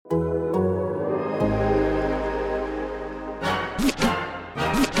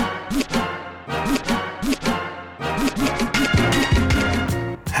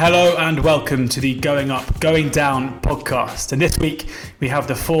Hello and welcome to the Going Up, Going Down podcast. And this week we have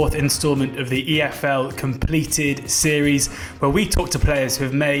the fourth instalment of the EFL Completed series, where we talk to players who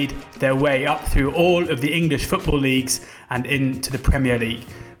have made their way up through all of the English football leagues and into the Premier League.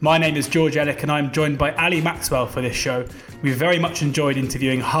 My name is George Ellick and I'm joined by Ali Maxwell for this show. We very much enjoyed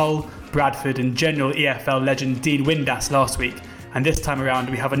interviewing Hull, Bradford and general EFL legend Dean Windass last week. And this time around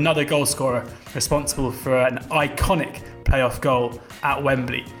we have another goalscorer responsible for an iconic playoff goal at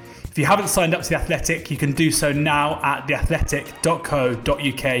Wembley. If you haven't signed up to The Athletic, you can do so now at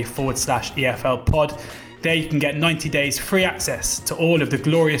theathletic.co.uk/EFL pod. There you can get 90 days free access to all of the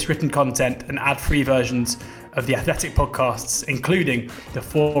glorious written content and ad-free versions of The Athletic podcasts, including the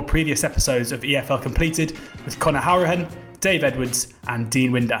 4 previous episodes of EFL Completed with Conor Howrahan, Dave Edwards and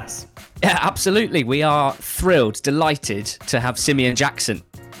Dean Windass. Yeah, absolutely. We are thrilled, delighted to have Simeon Jackson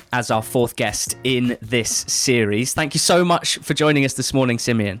as our fourth guest in this series. Thank you so much for joining us this morning,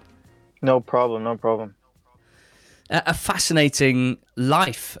 Simeon. No problem. A fascinating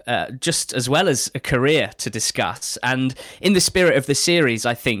life, just as well as a career to discuss. And in the spirit of the series,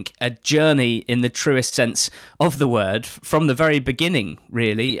 I think, a journey in the truest sense of the word, from the very beginning,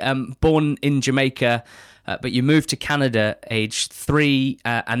 really. Born in Jamaica, but you moved to Canada aged 3,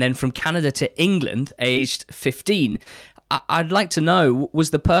 and then from Canada to England aged 15. I'd like to know,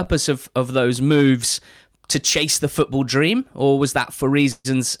 was the purpose of those moves to chase the football dream, or was that for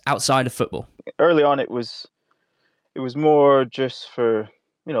reasons outside of football? Early on, it was more just for,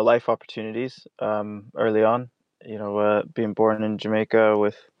 life opportunities. Early on, being born in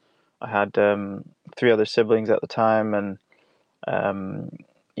Jamaica I had 3 other siblings at the time, and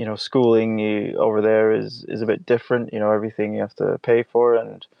schooling over there is a bit different. Everything you have to pay for,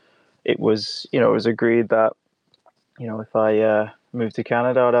 and it was agreed that if I moved to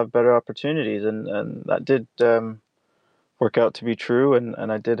Canada, I'd have better opportunities, and that did work out to be true.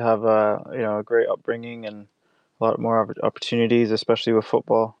 And I did have a great upbringing and a lot more opportunities, especially with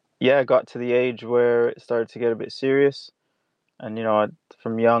football. Yeah, I got to the age where it started to get a bit serious, and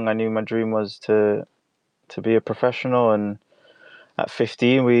from young I knew my dream was to be a professional. And at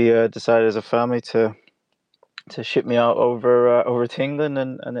 15, we decided as a family to ship me out over to England,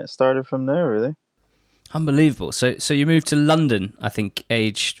 and it started from there, really. Unbelievable. So you moved to London, I think,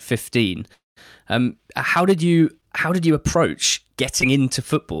 aged 15. How did you approach getting into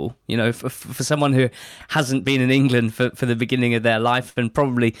football? For someone who hasn't been in England for the beginning of their life and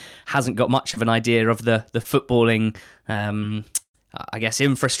probably hasn't got much of an idea of the footballing, I guess,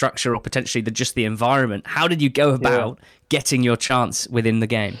 infrastructure or potentially just the environment. How did you go about getting your chance within the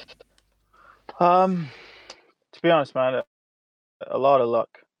game? To be honest, man, a lot of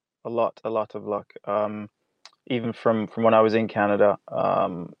luck. A lot of luck. Even from when I was in Canada,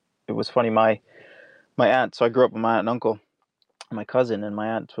 it was funny. My aunt. So I grew up with my aunt and uncle, and my cousin. And my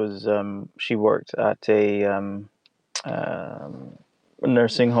aunt was she worked at a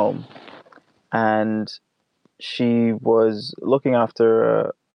nursing home, and she was looking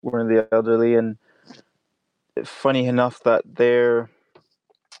after one of the elderly. And funny enough, that their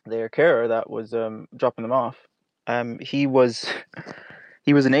carer that was dropping them off, he was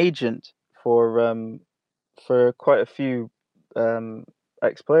an agent for quite a few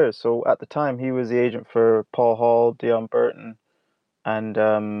ex-players. So at the time, he was the agent for Paul Hall, Dion Burton, and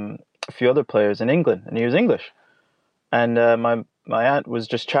a few other players in England, and he was English. And my aunt was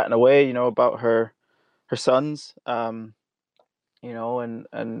just chatting away, about her sons, and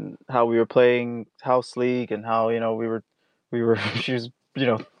how we were playing house league, and how we were she was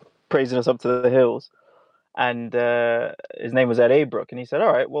praising us up to the hills. And his name was Ed Abrook, and he said,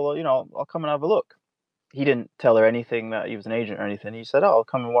 all right, well, I'll come and have a look. He didn't tell her anything that he was an agent or anything. He said, I'll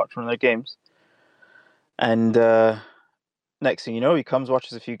come and watch one of their games. And next thing you know, he comes,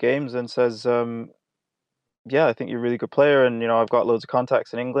 watches a few games, and says, yeah, I think you're a really good player, and I've got loads of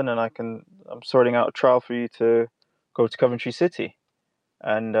contacts in England, and I'm sorting out a trial for you to go to Coventry City.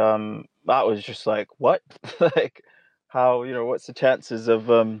 And that was just like, what? Like, how, what's the chances of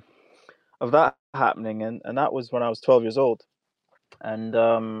that happening? And that was when I was 12 years old. And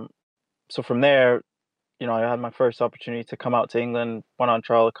so from there, I had my first opportunity to come out to England, went on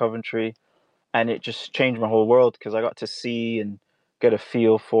trial at Coventry, and it just changed my whole world, because I got to see and get a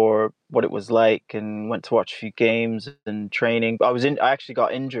feel for what it was like, and went to watch a few games and training. I actually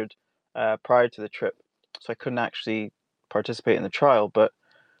got injured prior to the trip, so I couldn't actually participate in the trial, but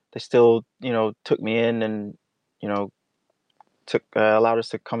they still, took me in, and allowed us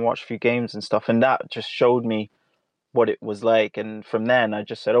to come watch a few games and stuff, and that just showed me what it was like. And from then I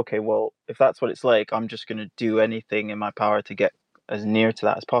just said, okay, well, if that's what it's like, I'm just going to do anything in my power to get as near to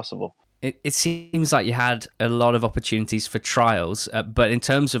that as possible. It seems like you had a lot of opportunities for trials, but in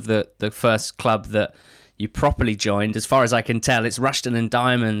terms of the first club that you properly joined, as far as I can tell, it's Rushden and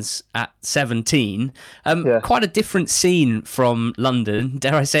Diamonds at 17. Yes. Quite a different scene from London.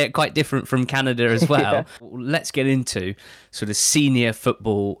 Dare I say it, quite different from Canada as well. Yeah. Let's get into sort of senior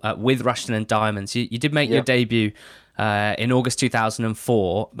football with Rushden and Diamonds. You did make your debut in August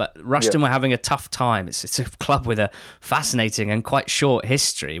 2004, but Rushden were having a tough time. It's a club with a fascinating and quite short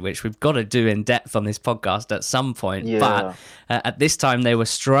history, which we've got to do in depth on this podcast at some point. Yeah. But at this time, they were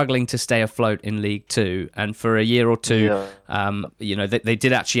struggling to stay afloat in League Two, and for a year or two, they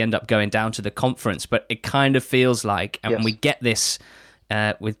did actually end up going down to the conference. But it kind of feels like, and we get this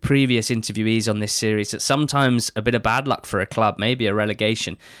with previous interviewees on this series, that sometimes a bit of bad luck for a club, maybe a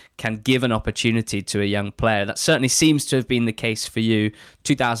relegation, can give an opportunity to a young player. That certainly seems to have been the case for you.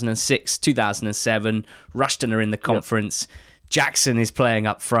 2006, 2007, Rushden are in the conference. Jackson is playing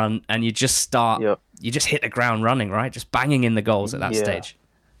up front, and you just start, you just hit the ground running, right? Just banging in the goals at that stage.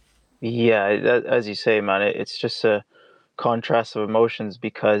 Yeah, as you say, man, it's just a contrast of emotions,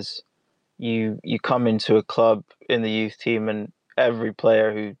 because you come into a club in the youth team, and every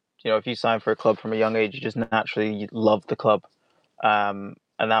player who, if you sign for a club from a young age, you just naturally love the club.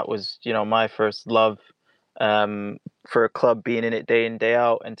 And that was, my first love for a club, being in it day in, day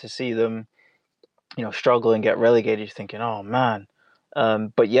out, and to see them, struggle and get relegated, you're thinking, oh man.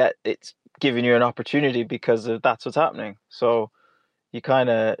 But yet it's giving you an opportunity because that's what's happening. So you kind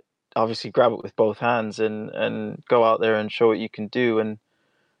of obviously grab it with both hands and go out there and show what you can do. And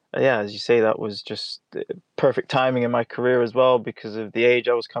as you say, that was just perfect timing in my career as well, because of the age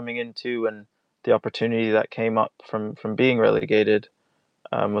I was coming into and the opportunity that came up from being relegated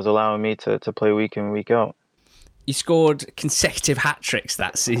was allowing me to play week in, week out. You scored consecutive hat-tricks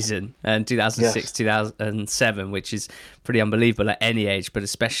that season in 2006, 2007, which is pretty unbelievable at any age, but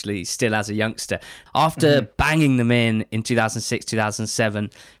especially still as a youngster. After banging them in 2006, 2007,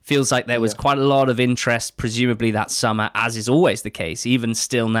 feels like there was quite a lot of interest, presumably that summer, as is always the case, even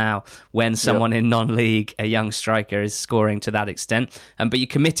still now, when someone in non-league, a young striker, is scoring to that extent. But you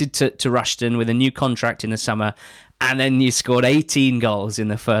committed to Rushden with a new contract in the summer, and then you scored 18 goals in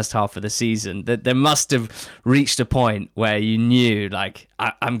the first half of the season. There must have reached a point where you knew, like,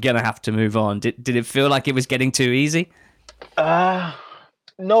 I'm going to have to move on. Did it feel like it was getting too easy?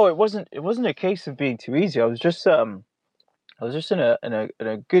 No, it wasn't. It wasn't a case of being too easy. I was just in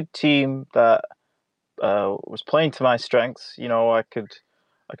a good team that was playing to my strengths. I could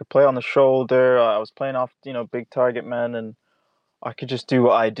play on the shoulder. I was playing off, big target men, and I could just do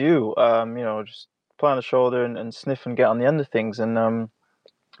what I do. Just play on the shoulder and sniff and get on the end of things, and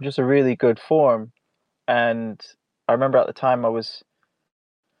just a really good form. And I remember at the time I was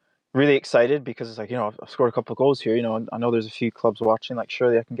really excited, because it's like, I've scored a couple of goals here, and I know there's a few clubs watching, like,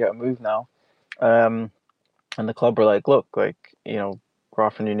 surely I can get a move now. And the club were like, look, like, we're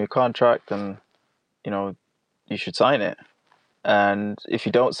offering you a new contract, and you should sign it, and if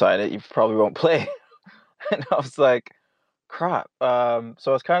you don't sign it, you probably won't play. And I was like, crap. So I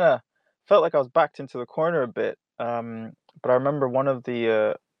was kind of felt like I was backed into the corner a bit. But I remember one of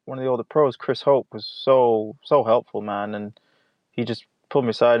the older pros, Chris Hope, was so helpful, man, and he just pulled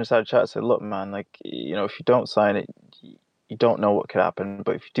me aside and started chat and said, look, man, like, if you don't sign it, you don't know what could happen,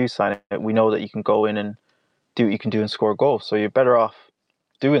 but if you do sign it, we know that you can go in and do what you can do and score goals, so you're better off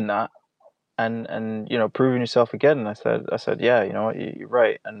doing that and proving yourself again. And I said, yeah, you're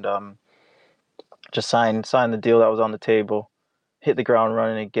right, and just signed the deal that was on the table, hit the ground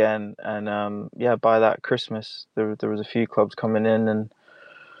running again, and by that Christmas there was a few clubs coming in, and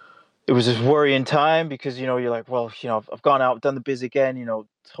it was this worrying time, because you're like, well, I've gone out, done the biz again,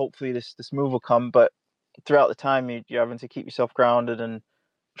 hopefully this move will come, but throughout the time you're having to keep yourself grounded and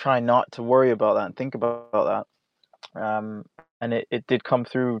try not to worry about that and think about that. And it did come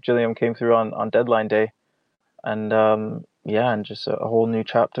through. Gillingham came through on deadline day, and and just a whole new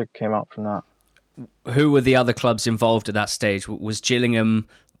chapter came out from that. Who were the other clubs involved at that stage? Was Gillingham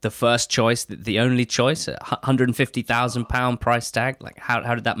the first choice, the only choice, a £150,000 price tag? Like,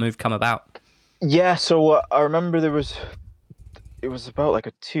 how did that move come about? Yeah, so I remember it was about like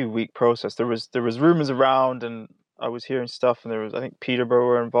a 2-week process. There was rumors around, and I was hearing stuff, and there was, I think, Peterborough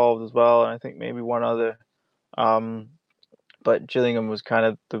were involved as well, and I think maybe one other. But Gillingham was kind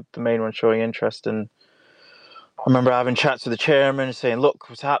of the main one showing interest, and I remember having chats with the chairman and saying, look,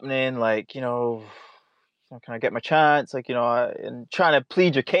 what's happening? Like, can I get my chance? Like, and trying to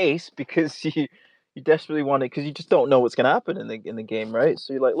plead your case, because you desperately want it, because you just don't know what's going to happen in the game, right?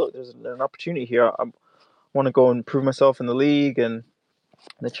 So you're like, look, there's an opportunity here. I want to go and prove myself in the league. And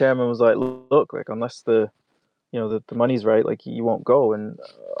the chairman was like, look, like, unless the the money's right, like you won't go. And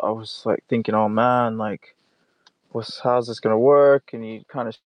I was like thinking, oh man, like how's this gonna work? And you kind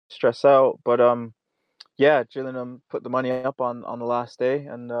of stress out. But yeah, Gillingham put the money up on the last day,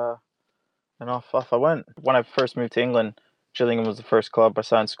 and off I went. When I first moved to England, Gillingham was the first club I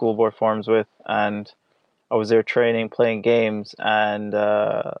signed schoolboy forms with, and I was there training, playing games, and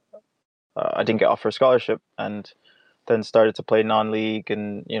I didn't get offered a scholarship, and then started to play non-league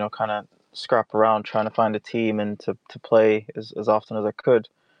and kind of scrap around trying to find a team and to play as often as I could.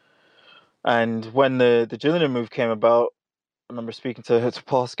 And when the Gillingham move came about, I remember speaking to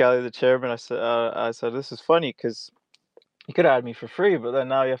Paul Scally, the chairman. I said this is funny because you could have had me for free, but then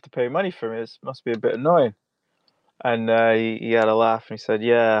now you have to pay money for me. It must be a bit annoying. And he had a laugh and he said,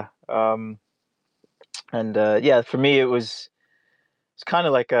 yeah. Yeah, for me it's kind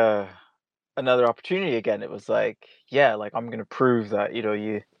of like another opportunity again. It was like, yeah, like I'm gonna prove that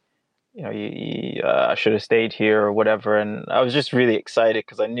I should have stayed here or whatever. And I was just really excited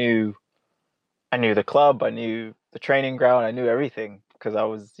because I knew the club, I knew the training ground, I knew everything because I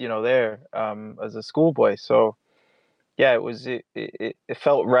was there as a schoolboy. So yeah, it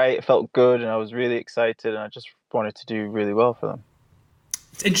felt right, it felt good, and I was really excited, and I just wanted to do really well for them.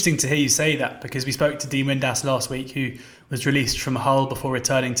 It's interesting to hear you say that because we spoke to Dean Windass last week, who was released from Hull before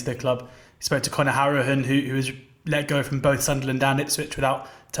returning to the club. We spoke to Conor Harrahan, who was let go from both Sunderland and Ipswich without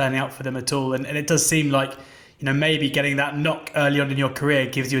turning out for them at all. And it does seem like, maybe getting that knock early on in your career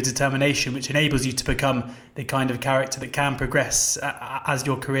gives you a determination which enables you to become the kind of character that can progress as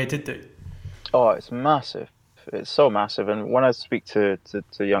your career did do. Oh, it's massive. It's so massive. And when I speak to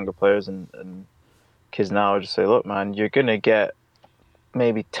younger players and kids now, I just say, look, man, you're going to get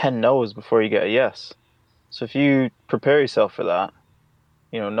maybe 10 no's before you get a yes. So if you prepare yourself for that,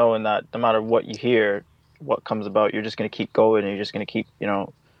 knowing that no matter what you hear, what comes about, you're just going to keep going and you're just going to keep,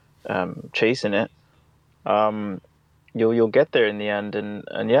 chasing it. You'll get there in the end.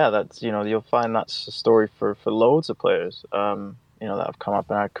 And yeah, that's, you'll find that's a story for loads of players, that have come up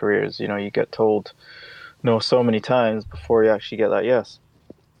in our careers. You get told no so many times before you actually get that yes.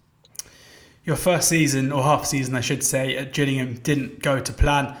 Your first season, or half season I should say, at Gillingham didn't go to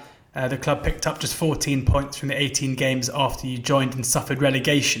plan. The club picked up just 14 points from the 18 games after you joined and suffered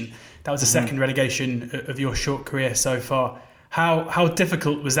relegation. That was the second relegation of your short career so far. How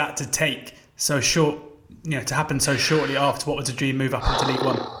difficult was that to take so short, to happen so shortly after what was a dream move up into League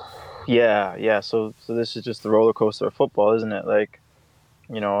One? Yeah. So this is just the roller coaster of football, isn't it? Like,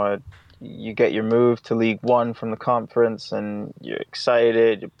 you get your move to League One from the conference and you're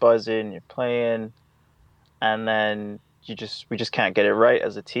excited, you're buzzing, you're playing, and then we just can't get it right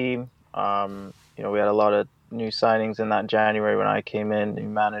as a team. We had a lot of new signings in that January when I came in, new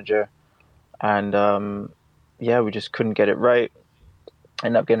manager, and we just couldn't get it right.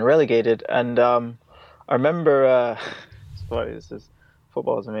 Ended up getting relegated, and I remember it's funny.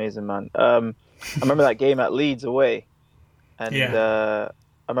 Football is amazing, man. I remember that game at Leeds away, and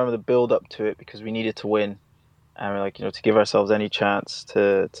I remember the build up to it because we needed to win, and we're like, to give ourselves any chance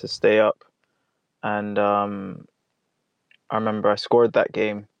to stay up. And I remember I scored that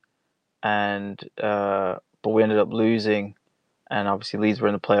game, and but we ended up losing, and obviously Leeds were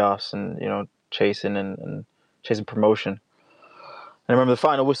in the playoffs and chasing and chasing promotion. And I remember the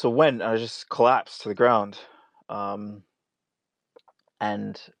final whistle went, and I just collapsed to the ground, and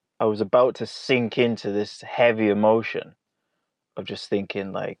I was about to sink into this heavy emotion of just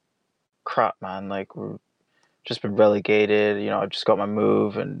thinking like, crap, man, like we're just been relegated, I just got my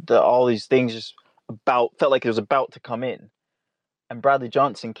move, and all these things just felt like it was about to come in. And Bradley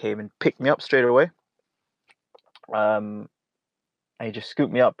Johnson came and picked me up straight away. And he just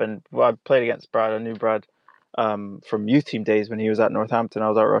scooped me up, and I played against Brad. I knew Brad from youth team days when he was at Northampton. I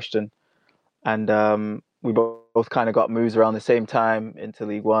was at Rushden, and we both kind of got moves around the same time into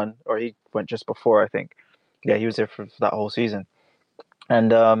League One, or he went just before, I think. Yeah, he was there for that whole season,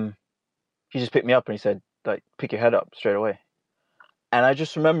 and he just picked me up and he said, like, pick your head up straight away. And I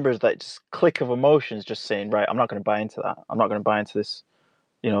just remember that just click of emotions, just saying, right, I'm not going to buy into that. I'm not going to buy into this,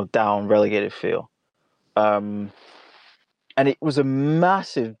 down, relegated feel. And it was a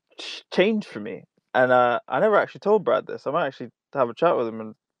massive change for me. And I never actually told Brad this. I might actually have a chat with him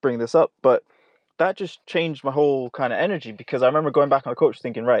and bring this up. But that just changed my whole kind of energy, because I remember going back on the coach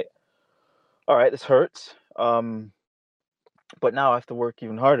thinking, right, all right, this hurts. But now I have to work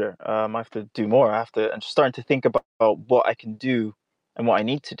even harder. I have to do more. and just starting to think about what I can do and what I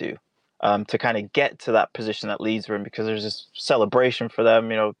need to do to kind of get to that position that Leeds were in, because there's this celebration for them.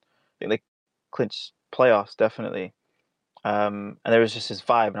 I think they clinched playoffs, definitely. And there was just this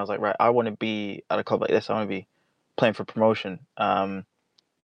vibe, and I was like, right, I want to be at a club like this. I want to be playing for promotion.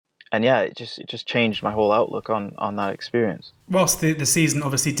 yeah, it just changed my whole outlook on that experience. Whilst the season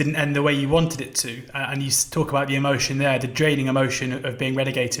obviously didn't end the way you wanted it to, and you talk about the emotion there, the draining emotion of being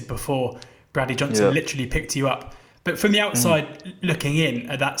relegated before Bradley Johnson literally picked you up. But from the outside looking in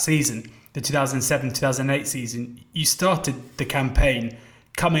at that season, the 2007-2008 season, you started the campaign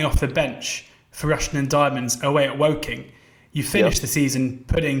coming off the bench for Rushden and Diamonds away at Woking. You finished the season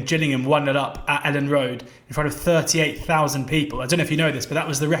putting Gillingham 1-0 up at Ellen Road in front of 38,000 people. I don't know if you know this, but that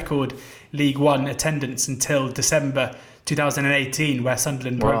was the record League One attendance until December 2018, where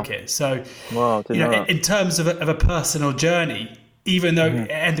Sunderland broke it. So, in terms of a personal journey, even though it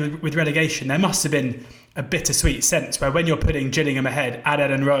ended with relegation, there must have been a bittersweet sense where when you're putting Gillingham ahead at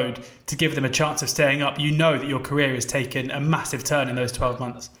Ellen Road to give them a chance of staying up, you know that your career has taken a massive turn in those 12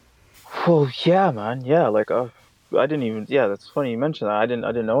 months. Well, yeah, man. Yeah, I didn't even. Yeah, that's funny you mentioned that. I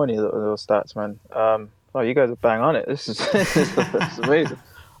didn't know any of those stats, man. Oh, you guys are bang on it. This is this is amazing.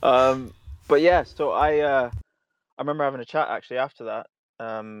 But yeah, so I remember having a chat actually after that.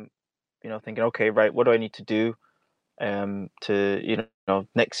 Thinking, okay, right, what do I need to do, to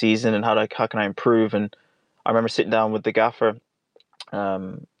next season, and how can I improve? And I remember sitting down with the gaffer,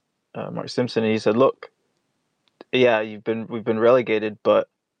 Mark Simpson, and he said, look, yeah, we've been relegated, but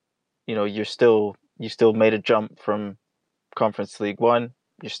you still made a jump from Conference to League One.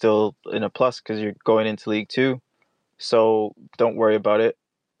 You're still in a plus because you're going into League Two. So don't worry about it.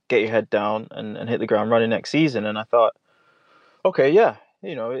 Get your head down and hit the ground running next season. And I thought, okay, yeah,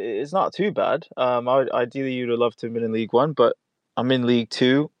 it's not too bad. Ideally, you'd have loved to have been in League One, but I'm in League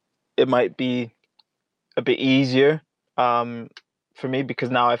Two. It might be a bit easier for me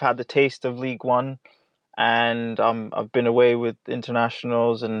because now I've had the taste of League One, and I've been away with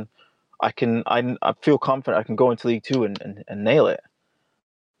internationals, and I feel confident I can go into League Two and nail it.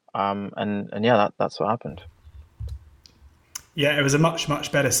 And yeah, that's what happened. Yeah, it was a much,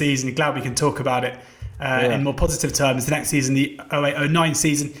 much better season. Glad we can talk about it in more positive terms. The next season, the 08-09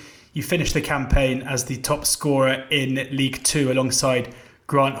 season, you finished the campaign as the top scorer in League Two alongside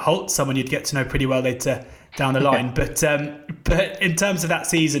Grant Holt, someone you'd get to know pretty well later down the line. But in terms of that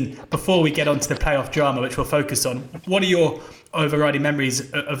season, before we get on to the playoff drama, which we'll focus on, what are your overriding memories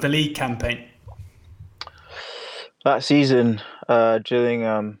of the league campaign? That season, during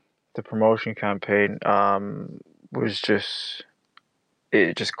the promotion campaign, was just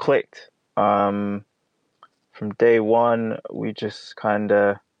clicked. From day one, we just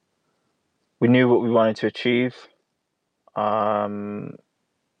we knew what we wanted to achieve.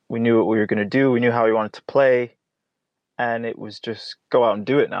 We knew what we were going to do. We knew how we wanted to play, and it was just go out and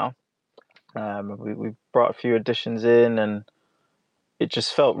do it now. We brought a few additions in, and it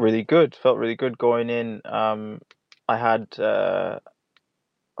just felt really good. Felt really good going in. I had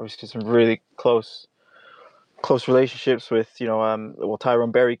obviously some really close relationships with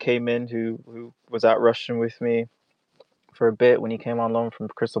Tyrone Berry came in, who was at Rushden with me for a bit when he came on loan from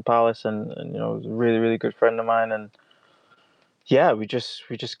Crystal Palace, and was a really, really good friend of mine. And yeah, we just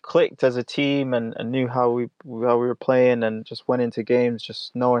clicked as a team and knew how we were playing, and just went into games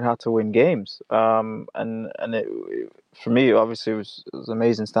just knowing how to win games. And it for me, obviously, it was an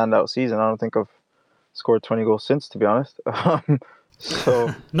amazing standout season. I don't think I've scored 20 goals since, to be honest.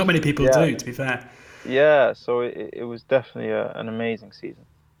 So not many people do, to be fair. Yeah, so it was definitely an amazing season.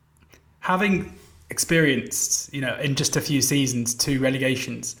 Having experienced, in just a few seasons, 2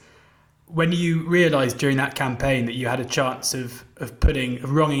 relegations, when you realised during that campaign that you had a chance of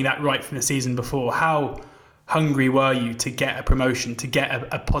wronging that right from the season before, how hungry were you to get a promotion, to get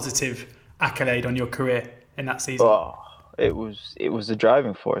a positive accolade on your career in that season? Oh, it was the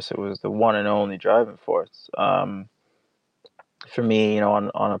driving force. It was the one and only driving force. For me, on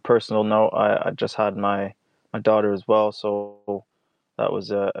a personal note, I just had my daughter as well, so that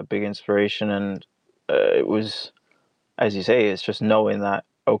was a big inspiration. And it was, as you say, it's just knowing that,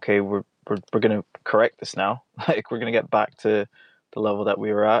 okay, we're going to correct this now. Like, we're going to get back to the level that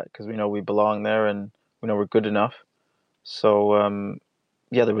we were at, because we know we belong there and we know we're good enough. So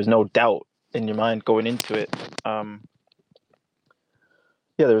yeah, there was no doubt in your mind going into it.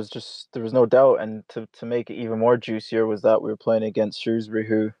 Yeah, there was no doubt, and to make it even more juicier was that we were playing against Shrewsbury,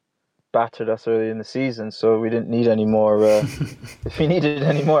 who battered us early in the season, so we didn't need any more. If we needed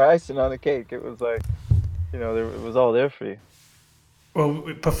any more icing on the cake, it was like, it was all there for you.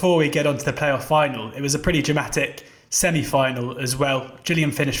 Well, before we get on to the playoff final, it was a pretty dramatic semi-final as well.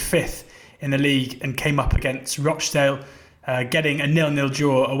 Gillingham finished 5th in the league and came up against Rochdale, getting a 0-0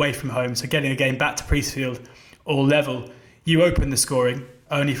 draw away from home, so getting the game back to Priestfield all level. You opened the scoring,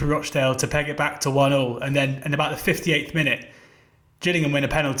 only for Rochdale to peg it back to 1-1, and then in about the 58th minute, Gillingham win a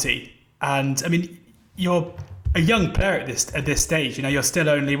penalty. And I mean, you're a young player at this stage. You know, you're still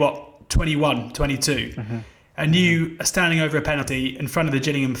only, 21, 22. Mm-hmm. And you are standing over a penalty in front of the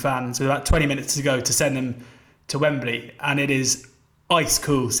Gillingham fans with about 20 minutes to go to send them to Wembley. And it is ice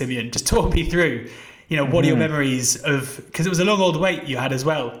cool, Simeon. Just talk me through, what are your memories of, because it was a long old wait you had as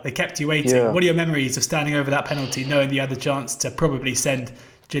well. They kept you waiting. Yeah. What are your memories of standing over that penalty, knowing you had the chance to probably send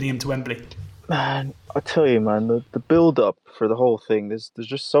Gillingham to Wembley? Man, I'll tell you, man, the build up for the whole thing, there's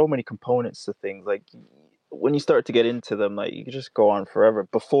just so many components to things. Like when you start to get into them, like you could just go on forever.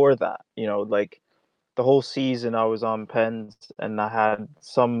 Before that, like the whole season I was on pens and I had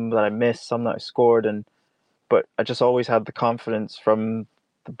some that I missed, some that I scored, but I just always had the confidence from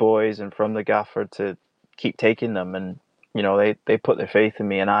the boys and from the gaffer to keep taking them, and they put their faith in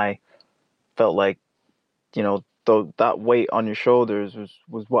me, and I felt like that weight on your shoulders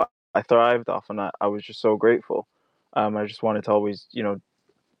was what I thrived off, and I was just so grateful. I just wanted to always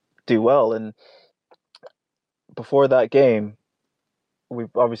do well, and before that game, we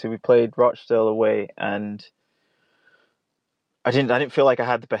played Rochdale away, and I didn't feel like I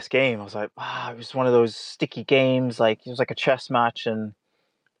had the best game. I was like, it was one of those sticky games, like it was like a chess match, and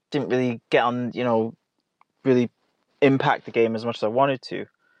didn't really get on, really impact the game as much as I wanted to.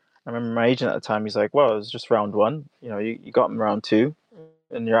 I remember my agent at the time, he's like, well, it was just round one. You got in round two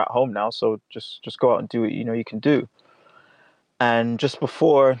and you're at home now, so just go out and do what you can do. And just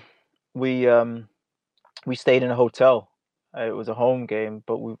before we stayed in a hotel. It was a home game,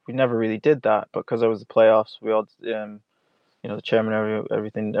 but we never really did that because it was the playoffs. We all the chairman,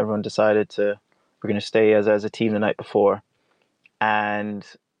 everyone decided we're going to stay as a team the night before. And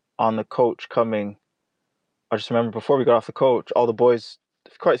on the coach coming, I just remember before we got off the coach,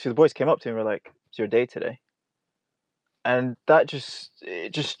 quite a few of the boys came up to me and were like, "It's your day today." And that just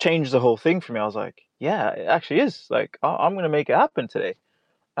changed the whole thing for me. I was like, yeah, it actually is. Like, I'm going to make it happen today.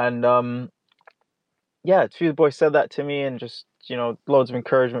 And yeah, a few of the boys said that to me, and just, loads of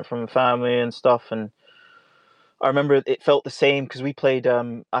encouragement from the family and stuff. And I remember it felt the same because we played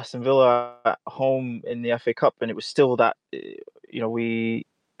Aston Villa at home in the FA Cup, and it was still that, it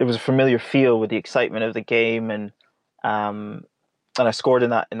was a familiar feel with the excitement of the game, and I scored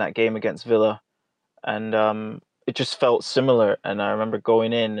in that game against Villa, and it just felt similar. And I remember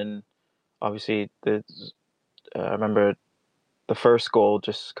going in, and obviously I remember the first goal,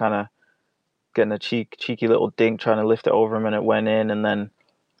 just kind of getting a cheeky little dink, trying to lift it over him, and it went in. And then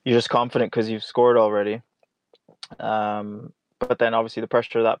you're just confident because you've scored already. But then obviously the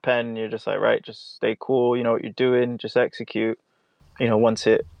pressure of that pen, you're just like, right, just stay cool. You know what you're doing, just execute. Once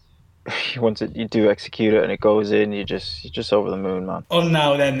you do execute it and it goes in, you're just over the moon, man. On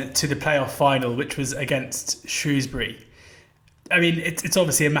now then to the playoff final, which was against Shrewsbury. I mean, it's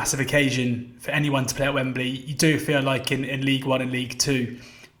obviously a massive occasion for anyone to play at Wembley. You do feel like in League One and League Two,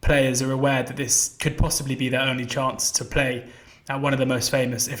 players are aware that this could possibly be their only chance to play at one of the most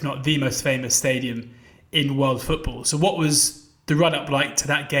famous, if not the most famous stadium in world football. So what was the run-up like to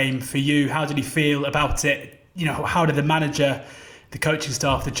that game for you? How did you feel about it? How did the manager, the coaching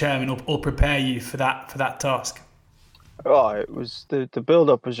staff, the chairman all prepare you for that task? Oh, it was the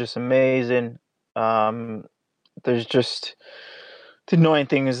build-up was just amazing. There's just the annoying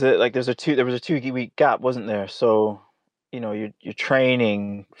thing is that like there was a 2-week gap, wasn't there? So you're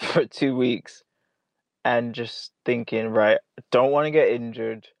training for 2 weeks and just thinking, right, I don't want to get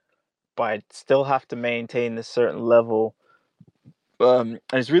injured, but I still have to maintain this certain level. And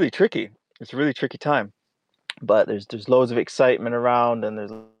it's really tricky. It's a really tricky time. But there's loads of excitement around, and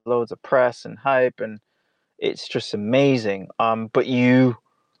there's loads of press and hype, and it's just amazing. But you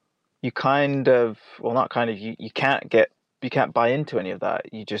kind of, well, not kind of, you can't buy into any of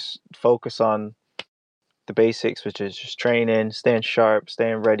that. You just focus on the basics, which is just training, staying sharp,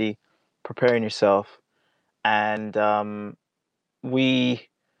 staying ready, preparing yourself. And it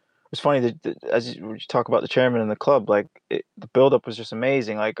was funny that as you talk about the chairman and the club, like the build up was just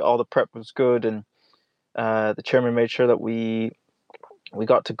amazing. Like all the prep was good, and the chairman made sure that we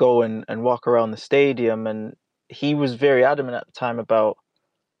got to go and walk around the stadium, and he was very adamant at the time about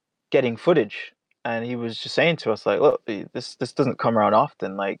getting footage. And he was just saying to us, like, look, this doesn't come around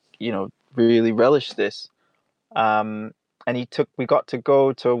often, like, really relish this. And we got to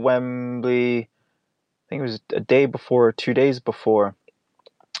go to Wembley, I think it was a day before or 2 days before,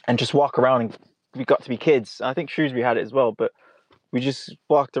 and just walk around, and we got to be kids. I think Shrewsbury had it as well, but we just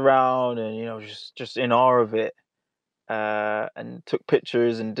walked around and, just in awe of it, and took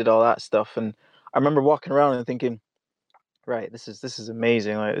pictures and did all that stuff. And I remember walking around and thinking, right, this is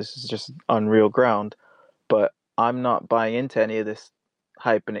amazing. Like, this is just unreal ground, but I'm not buying into any of this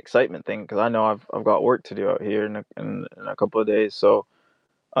hype and excitement thing because I know I've got work to do out here in a couple of days. So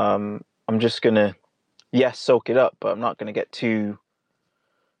I'm just gonna yes, soak it up, but I'm not going to get too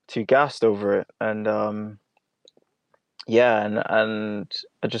gassed over it. And yeah, and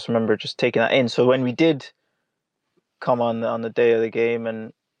I just remember just taking that in. So when we did come on the day of the game,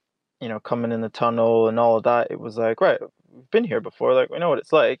 and coming in the tunnel and all of that, it was like, right, we've been here before, like we know what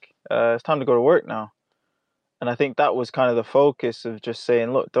it's like. It's time to go to work now. And I think that was kind of the focus of just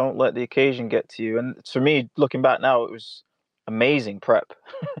saying, look, don't let the occasion get to you. And for me, looking back now, it was amazing prep,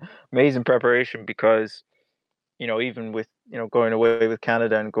 amazing preparation, because even with going away with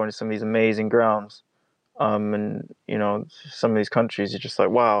Canada and going to some of these amazing grounds, and some of these countries, you're just like,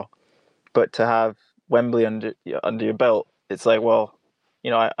 wow. But to have Wembley under your belt, it's like, well,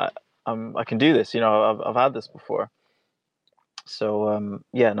 I can do this. I've had this before. So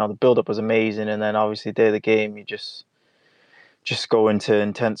the build up was amazing, and then obviously day of the game, you just go into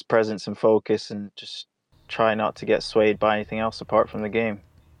intense presence and focus, and just try not to get swayed by anything else apart from the game.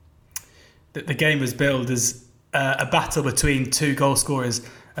 The game was billed as a battle between two goal scorers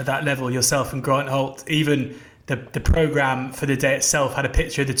at that level, yourself and Grant Holt. Even the programme for the day itself had a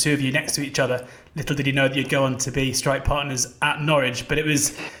picture of the two of you next to each other. Little did you know that you'd go on to be strike partners at Norwich, but it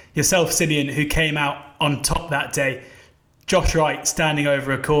was yourself, Cillian, who came out on top that day. Josh Wright standing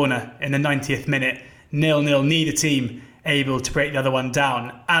over a corner in the 90th minute, 0-0, neither team able to break the other one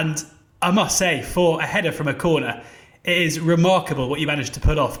down. And I must say, for a header from a corner, it is remarkable what you managed to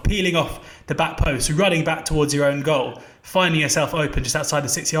pull off. Peeling off the back post, running back towards your own goal, finding yourself open just outside the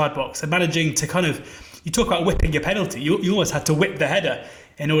 6-yard box, and managing to kind of, you talk about whipping your penalty, you almost had to whip the header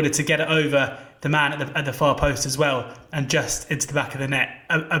in order to get it over the man at the far post as well, and just into the back of the net.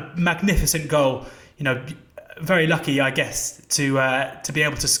 A magnificent goal, very lucky, I guess, to be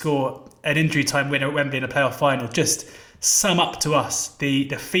able to score an injury time winner at Wembley in a playoff final. Just sum up to us the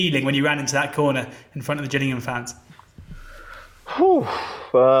feeling when you ran into that corner in front of the Gillingham fans.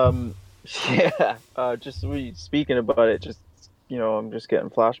 Just really speaking about it, just I'm just getting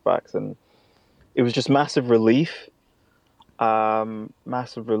flashbacks, and it was just massive relief,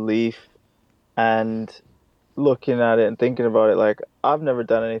 and looking at it and thinking about it, like, I've never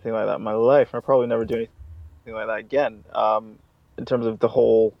done anything like that in my life, and I'll probably never do anything like that again. In terms of the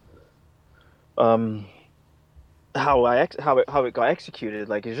whole, how it got executed,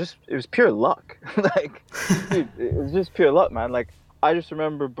 like, it was pure luck. Like, dude, it was just pure luck, man. Like, I just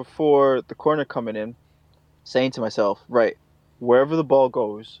remember before the corner coming in, saying to myself, right, wherever the ball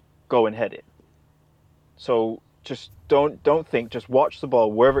goes, go and head it. So just don't think, just watch the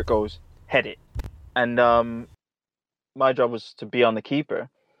ball, wherever it goes, head it. And my job was to be on the keeper,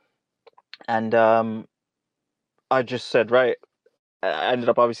 and I just said, right, I ended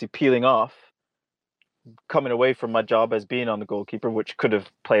up obviously peeling off, coming away from my job as being on the goalkeeper, which could have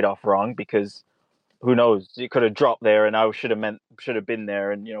played off wrong, because who knows, it could have dropped there and I should have been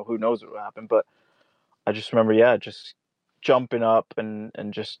there, and who knows what would happen. But I just remember, just jumping up and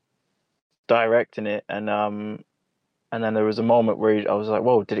just directing it, and then there was a moment where I was like,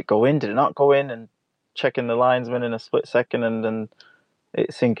 whoa, did it go in? Did it not go in? And checking the linesman in a split second, and then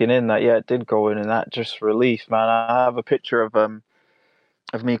it sinking in that, it did go in, and that just relief, man. I have a picture of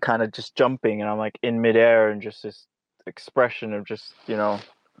me kind of just jumping, and I'm like in midair, and just this expression of just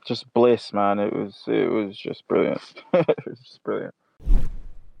just bliss, man. It was just brilliant. It was just brilliant.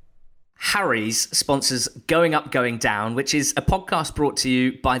 Harry's sponsors Going Up, Going Down, which is a podcast brought to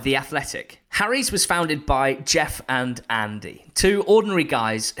you by The Athletic. Harry's was founded by Jeff and Andy, two ordinary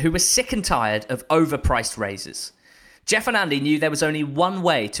guys who were sick and tired of overpriced razors. Jeff and Andy knew there was only one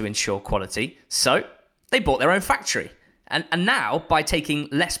way to ensure quality, so they bought their own factory. And now, by taking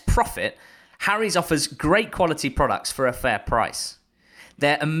less profit, Harry's offers great quality products for a fair price.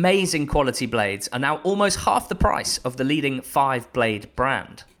 Their amazing quality blades are now almost half the price of the leading 5-blade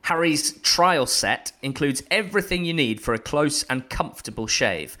brand. Harry's trial set includes everything you need for a close and comfortable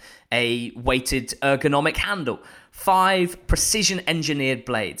shave. A weighted ergonomic handle, 5 precision-engineered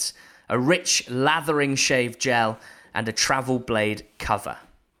blades, a rich lathering shave gel, and a travel blade cover.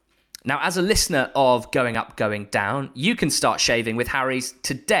 Now, as a listener of Going Up, Going Down, you can start shaving with Harry's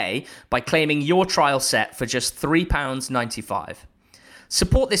today by claiming your trial set for just £3.95.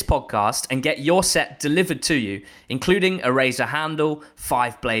 Support this podcast and get your set delivered to you, including a razor handle,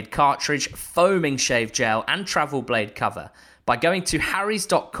 5-blade cartridge, foaming shave gel, and travel blade cover by going to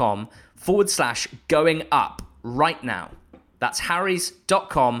harrys.com/going up right now. That's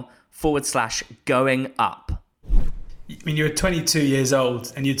harrys.com/going up. I mean, you were 22 years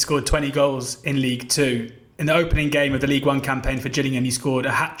old and you'd scored 20 goals in League Two. In the opening game of the League One campaign for Gillingham, you scored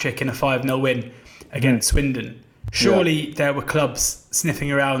a hat-trick in a 5-0 win against Swindon. Surely there were clubs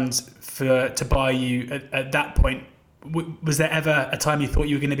sniffing around to buy you at that point. Was there ever a time you thought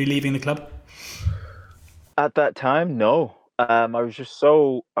you were going to be leaving the club? At that time, no. I was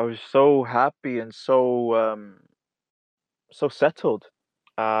so happy and so settled.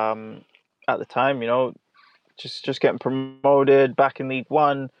 Um, at the time, just getting promoted back in League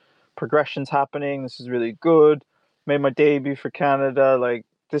One, progression's happening. This is really good. Made my debut for Canada. Like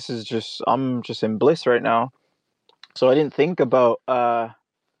this is I'm just in bliss right now. So I didn't think about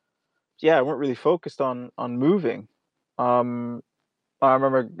yeah, I weren't really focused on moving. Um, I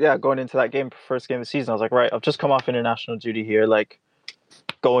remember, yeah, going into that game, first game of the season, I was like, right, I've just come off international duty here. Like,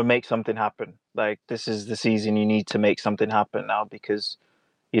 go and make something happen. Like, this is the season you need to make something happen now because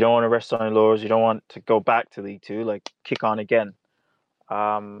you don't want to rest on your laurels. You don't want to go back to League Two, like, kick on again.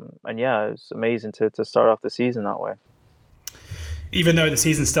 And yeah, it's amazing to start off the season that way. Even though the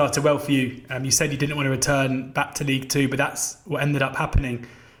season started well for you, you said you didn't want to return back to League Two, but that's what ended up happening.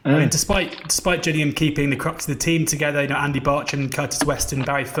 I mean, despite Gillingham keeping the crux of the team together, Andy Barchin, Curtis Weston,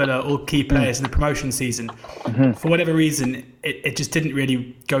 Barry Fuller, all key players in the promotion season, for whatever reason, it just didn't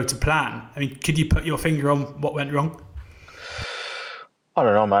really go to plan. I mean, could you put your finger on what went wrong? I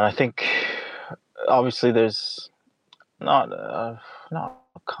don't know, man. I think obviously there's not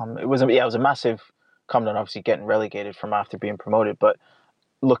it was a massive come down. Obviously, getting relegated from after being promoted, but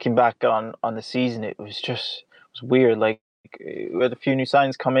looking back on the season, it was weird. Like we had a few new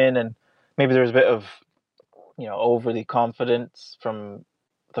signs come in, and maybe there was a bit of overly confidence from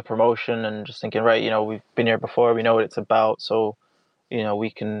the promotion, and just thinking, right, we've been here before, we know what it's about, so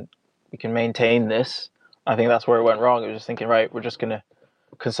we can maintain this. I think that's where it went wrong. It was just thinking, right, we're just gonna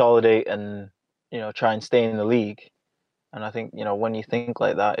consolidate and try and stay in the league. And I think when you think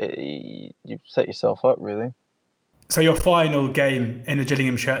like that, you set yourself up really. So your final game in the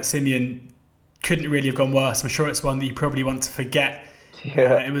Gillingham shirt, Simeon, couldn't really have gone worse. I'm sure it's one that you probably want to forget.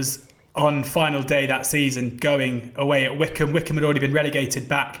 Yeah. It was on final day that season, going away at Wycombe. Wycombe had already been relegated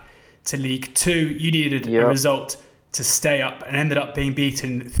back to League Two. You needed a result to stay up and ended up being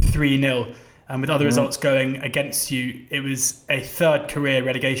beaten 3-0. And with other results going against you, it was a third career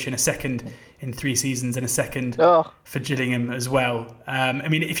relegation, a second in 3 seasons and a second for Gillingham as well. I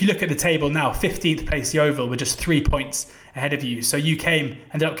mean, if you look at the table now, 15th place, the Oval, were just 3 points ahead of you. So you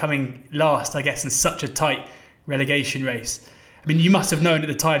ended up coming last, I guess, in such a tight relegation race. I mean, you must have known at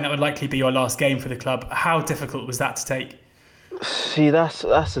the time that would likely be your last game for the club. How difficult was that to take? See, that's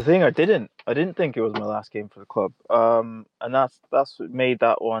the thing. I didn't think it was my last game for the club. And that's what made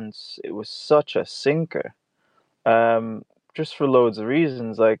that one. It was such a sinker. Just for loads of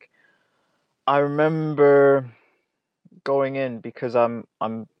reasons. Like, I remember going in because I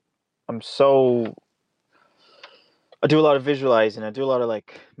do a lot of visualizing. I do a lot of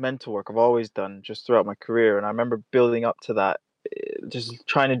like mental work. I've always done just throughout my career, and I remember building up to that, just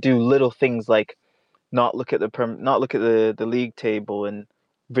trying to do little things like not look at the league table and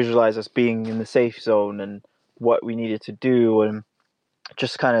visualize us being in the safe zone and what we needed to do, and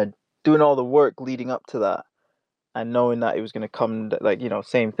just kind of doing all the work leading up to that, and knowing that it was going to come, like,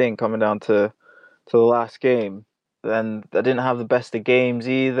 same thing coming down to the last game. Then I didn't have the best of games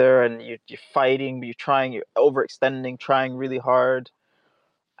either, and you're fighting, but you're overextending, trying really hard,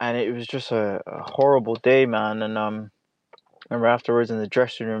 and it was just a horrible day, man. And remember afterwards in the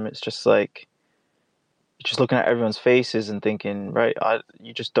dressing room, it's just like just looking at everyone's faces and thinking, right,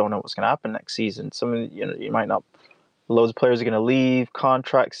 you just don't know what's going to happen next season. You might not. Loads of players are going to leave,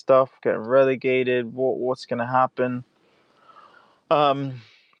 contract stuff, getting relegated. What's going to happen?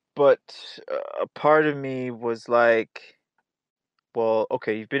 But a part of me was like, well,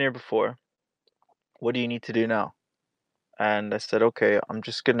 okay, you've been here before. What do you need to do now? And I said, okay, I'm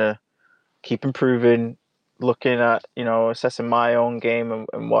just going to keep improving, looking at, assessing my own game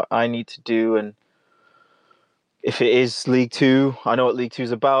and what I need to do. And if it is League Two, I know what League Two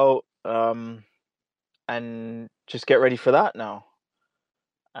is about, and just get ready for that now.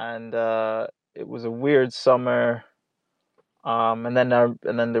 And it was a weird summer. And then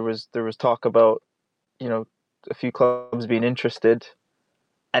there was talk about, a few clubs being interested,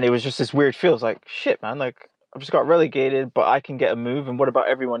 and it was just this weird feel. It's like, shit, man, like I've just got relegated, but I can get a move, and what about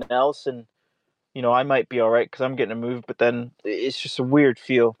everyone else? And I might be all right because I'm getting a move, but then it's just a weird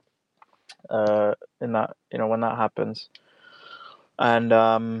feel in that, when that happens. And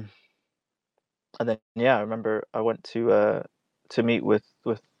then I remember I went to meet with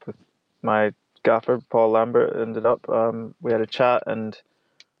my gaffer, Paul Lambert. Ended up we had a chat, and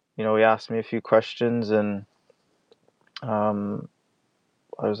he asked me a few questions, and I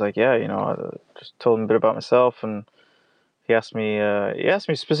was like, I just told him a bit about myself, and he asked me a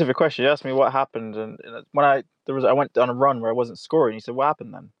specific question. He asked me what happened, and when I went on a run where I wasn't scoring. He said, "What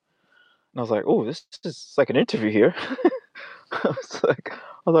happened then?" And I was like, "Oh, this is like an interview here." I was like,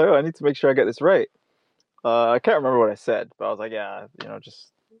 "Oh, I need to make sure I get this right." I can't remember what I said, but I was like, yeah,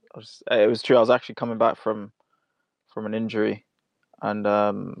 it was true. I was actually coming back from an injury, and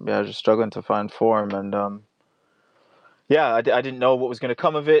yeah, just struggling to find form, and yeah, I didn't know what was going to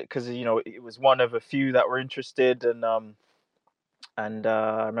come of it because it was one of a few that were interested, and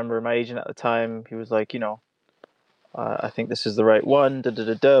I remember my agent at the time, he was like, I think this is the right one, da da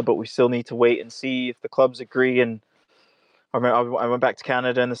da da, but we still need to wait and see if the clubs agree. And I remember I went back to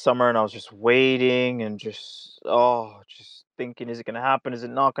Canada in the summer, and I was just waiting and just thinking, is it going to happen? Is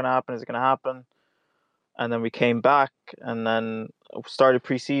it not going to happen? Is it going to happen? And then we came back, and then started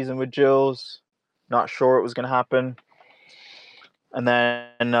preseason with Gilles. Not sure it was going to happen. And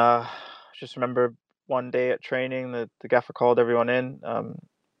then just remember one day at training, the gaffer called everyone in.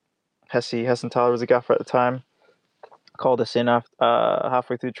 Hessenthaler was the gaffer at the time. Called us in after,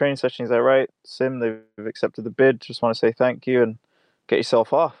 halfway through the training session. He's like, right, Sim, they've accepted the bid. Just want to say thank you and get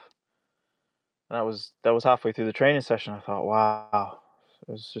yourself off. And that was halfway through the training session. I thought, wow,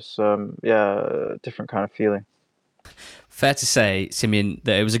 it was just a different kind of feeling. Fair to say, Simeon,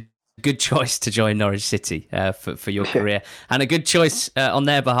 that it was a good choice to join Norwich City for your career, and a good choice on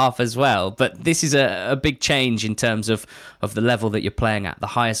their behalf as well. But this is a big change in terms of the level that you're playing at, the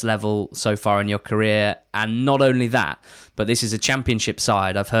highest level so far in your career. And not only that, but this is a championship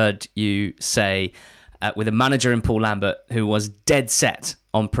side. I've heard you say with a manager in Paul Lambert who was dead set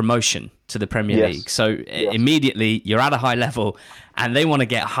on promotion to the Premier League. So immediately you're at a high level and they want to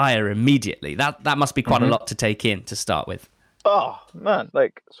get higher immediately. That must be quite a lot to take in to start with. Oh man,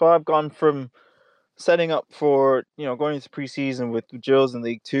 so I've gone from setting up for going into preseason with Gilles in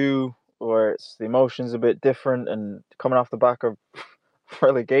League Two, where it's the emotions a bit different, and coming off the back of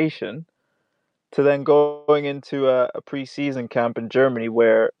relegation, to then going into a preseason camp in Germany,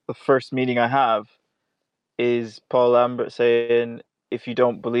 where the first meeting I have is Paul Lambert saying, "If you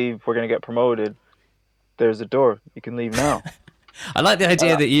don't believe we're going to get promoted, there's a door. You can leave now." I like the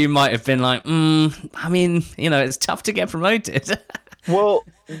idea that you might have been like, I mean, it's tough to get promoted. Well,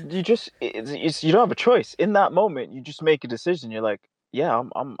 you don't have a choice. In that moment, you just make a decision. You're like, yeah,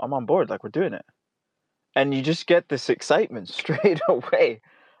 I'm on board. Like, we're doing it. And you just get this excitement straight away.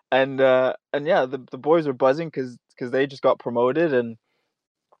 And yeah, the boys are buzzing because they just got promoted, and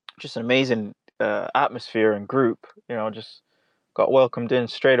just an amazing atmosphere and group, just got welcomed in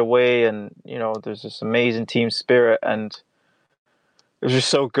straight away. And, there's this amazing team spirit, and it was just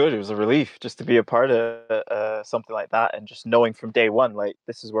so good. It was a relief just to be a part of something like that, and just knowing from day one, like,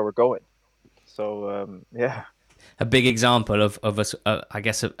 this is where we're going. So, yeah. A big example of I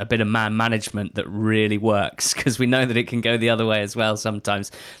guess, a bit of man management that really works, because we know that it can go the other way as well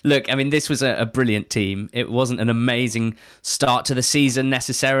sometimes. Look, I mean, this was a brilliant team. It wasn't an amazing start to the season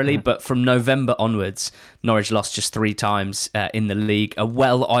necessarily, but from November onwards, Norwich lost just 3 times in the league. A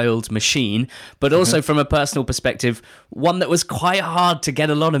well-oiled machine, but also from a personal perspective, one that was quite hard to get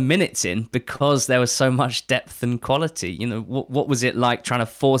a lot of minutes in because there was so much depth and quality. What was it like trying to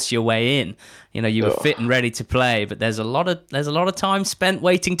force your way in? You were fit and ready to play, but there's a lot of time spent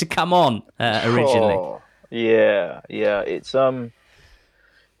waiting to come on originally. Oh, yeah. It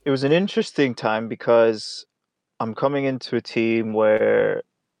was an interesting time because I'm coming into a team where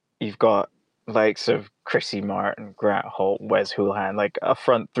you've got likes of Chrissy Martin, Grant Holt, Wes Hoolahan, like a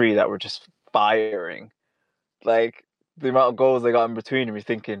front three that were just firing. Like, the amount of goals they got in between, and you're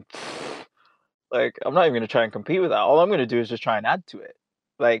thinking, like, I'm not even going to try and compete with that. All I'm going to do is just try and add to it.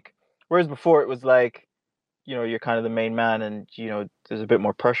 Like, whereas before it was like, you're kind of the main man, and, there's a bit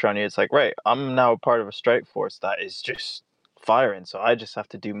more pressure on you. It's like, right, I'm now part of a strike force that is just firing. So I just have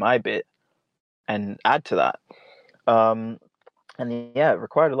to do my bit and add to that. And yeah, it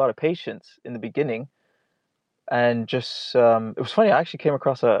required a lot of patience in the beginning. And just, it was funny, I actually came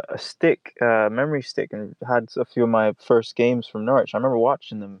across a stick, memory stick, and had a few of my first games from Norwich. I remember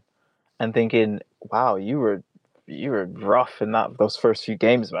watching them and thinking, wow, you were rough in those first few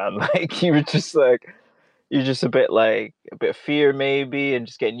games, man. Like, you were just like, you're just a bit of fear maybe, and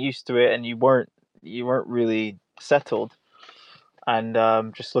just getting used to it, and you weren't really settled. And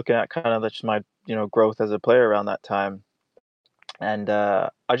just looking at kind of just my growth as a player around that time, and I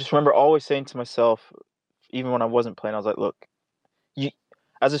just remember always saying to myself, even when I wasn't playing, I was like, look, you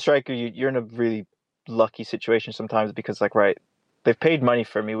as a striker, you're in a really lucky situation sometimes, because, like, right, they've paid money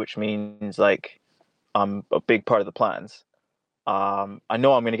for me, which means, like, I'm a big part of the plans. I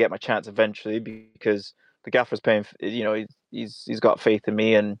know I'm going to get my chance eventually because the gaffer's paying. He's got faith in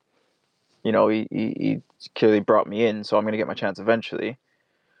me, and he clearly brought me in, so I'm going to get my chance eventually.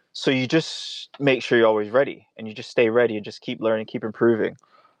 So you just make sure you're always ready, and you just stay ready, and just keep learning, keep improving.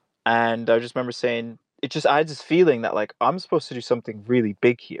 And I just remember saying, I had this feeling that, like, I'm supposed to do something really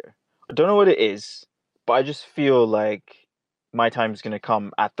big here. I don't know what it is, but I just feel like my time is going to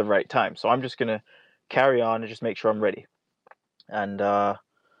come at the right time. So I'm just going to carry on and just make sure I'm ready. And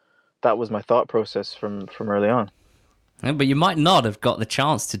that was my thought process from early on. Yeah, but you might not have got the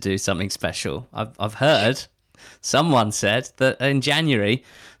chance to do something special. I've heard someone said that in January,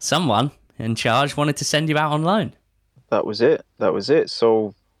 someone in charge wanted to send you out on loan. That was it.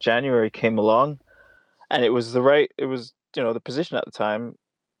 So January came along, and it was the position at the time.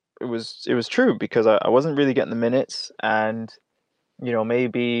 It was true because I wasn't really getting the minutes, and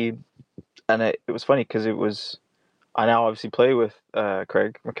maybe, and it was funny because I now obviously play with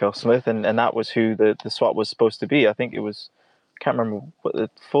Craig McHale-Smith, and that was who the swap was supposed to be. I think it was, I can't remember what the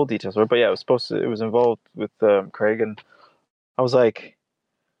full details were, but yeah, it was involved with Craig, and I was like,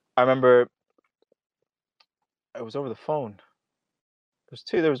 I remember it was over the phone.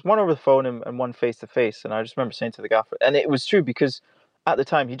 There was one over the phone and one face to face, and I just remember saying to the gaffer, and it was true because at the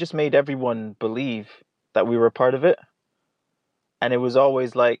time he just made everyone believe that we were a part of it. And it was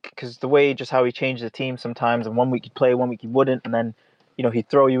always like, because the way just how he changed the team sometimes, and 1 week he'd play, 1 week he wouldn't, and then he'd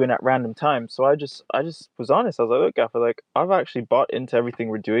throw you in at random times. So I just was honest. I was like, look, gaffer, like, I've actually bought into everything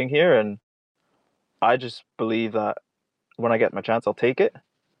we're doing here, and I just believe that when I get my chance, I'll take it.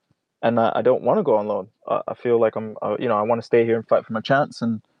 And I don't want to go on loan. I feel like I want to stay here and fight for my chance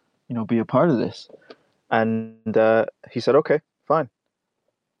and, be a part of this. And he said, okay, fine.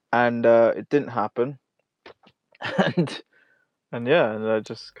 And it didn't happen. And I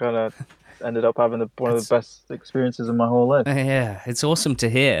just kind of ended up having one of the best experiences of my whole life. Yeah, it's awesome to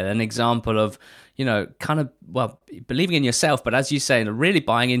hear an example of, kind of, believing in yourself, but as you say, really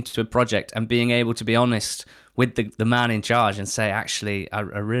buying into a project and being able to be honest with the man in charge and say, actually, I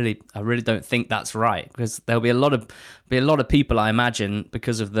really don't think that's right, because there'll be a lot of people, I imagine,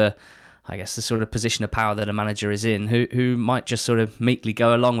 because of the sort of position of power that a manager is in, who might just sort of meekly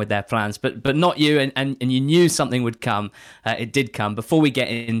go along with their plans, but not you, and you knew something would come. It did come. Before we get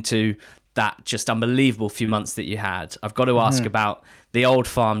into that just unbelievable few months that you had, I've got to ask about the Old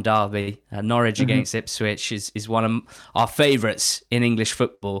Farm derby. Norwich against Ipswich is one of our favourites in English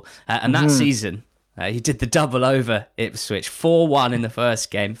football, and that season, he did the double over Ipswich, 4-1 in the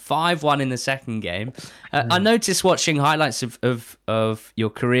first game, 5-1 in the second game. I noticed watching highlights of your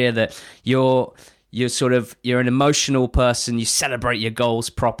career that you're an emotional person. You celebrate your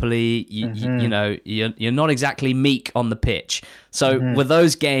goals properly. You're not exactly meek on the pitch. So were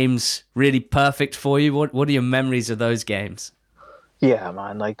those games really perfect for you? What are your memories of those games? Yeah,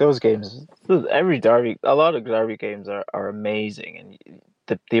 man, like those games, a lot of derby games are amazing, and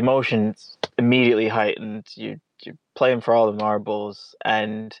the emotions immediately heightened. You're playing for all the marbles,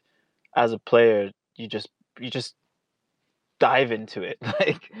 and as a player, you just dive into it.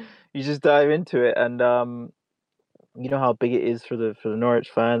 Like, you just dive into it, and you know how big it is for the Norwich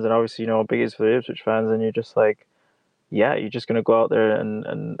fans, and obviously how big it is for the Ipswich fans, and you're just like, yeah, you're just gonna go out there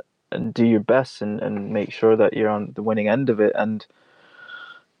and do your best and make sure that you're on the winning end of it. And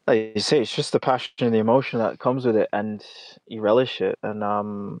like you say, it's just the passion and the emotion that comes with it, and you relish it. And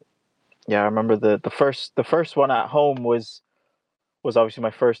I remember the first one at home was obviously my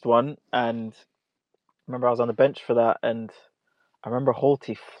first one, and I remember I was on the bench for that, and I remember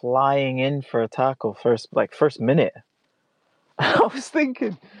Holty flying in for a tackle first minute. I was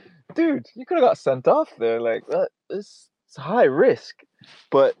thinking, dude, you could have got sent off there. Like, it's high risk,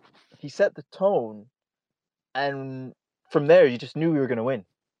 but he set the tone, and from there you just knew we were going to win.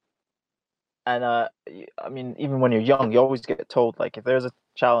 And I mean, even when you're young, you always get told, like, if there's a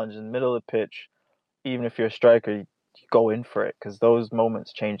challenge in the middle of the pitch, even if you're a striker, you go in for it, because those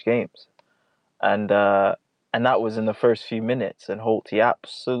moments change games. And that was in the first few minutes, and Holty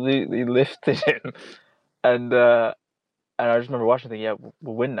absolutely lifted him. And I just remember watching, thinking, yeah,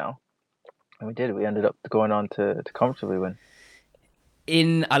 we'll win now. And we did. We ended up going on to comfortably win.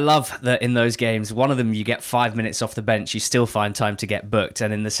 I love that in those games, one of them you get 5 minutes off the bench, you still find time to get booked,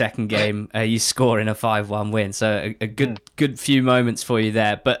 and in the second game you score in a 5-1 win. So a good few moments for you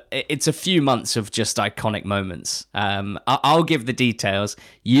there, but it's a few months of just iconic moments. I'll give the details.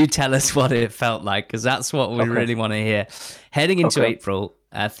 You tell us what it felt like, because that's what we really want to hear. Heading into April,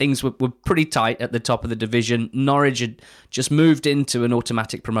 things were pretty tight at the top of the division. Norwich had just moved into an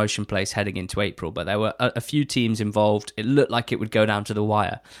automatic promotion place heading into April, but there were a few teams involved. It looked like it would go down to the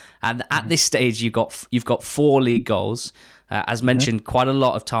wire. And at this stage, you've got 4 league goals. As mentioned, quite a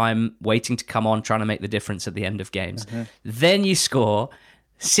lot of time waiting to come on, trying to make the difference at the end of games. Then you score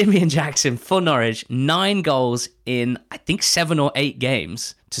Simeon Jackson for Norwich, 9 goals in, I think, 7 or 8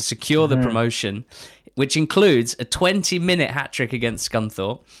 games to secure the promotion, which includes a 20-minute hat-trick against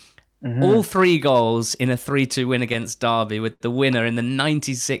Scunthorpe. All 3 goals in a 3-2 win against Derby, with the winner in the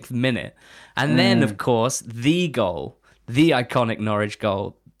 96th minute. And then, of course, the goal, the iconic Norwich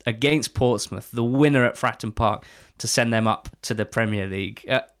goal against Portsmouth, the winner at Fratton Park to send them up to the Premier League.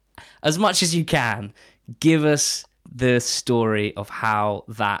 As much as you can, give us the story of how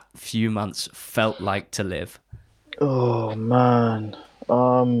that few months felt like to live. Oh man.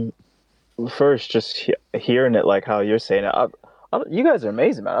 First, just hearing it like how you're saying it, you guys are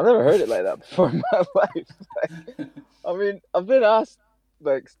amazing, man. I've never heard it like that before in my life. Like, I mean, I've been asked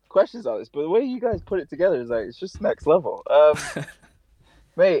like questions on this, but the way you guys put it together is like it's just next level.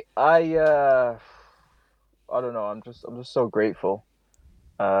 Mate, I don't know. I'm just so grateful.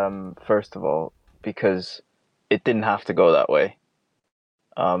 First of all, because it didn't have to go that way.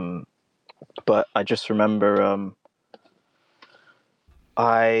 But I just remember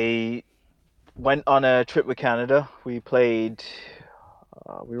I went on a trip with Canada. We played.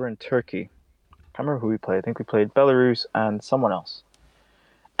 We were in Turkey. I can't remember who we played. I think we played Belarus and someone else.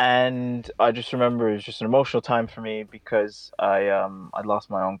 And I just remember it was just an emotional time for me because I lost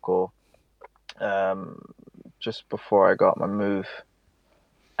my uncle just before I got my move,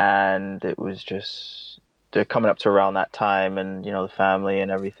 and it was just they're coming up to around that time, and you know the family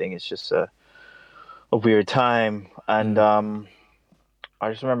and everything. It's just a weird time, and I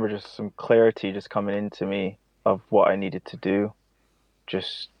just remember just some clarity just coming into me of what I needed to do,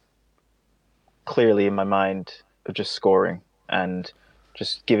 just clearly in my mind of just scoring and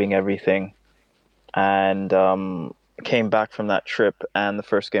just giving everything. And came back from that trip, and the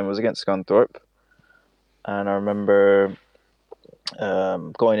first game was against Scunthorpe. And I remember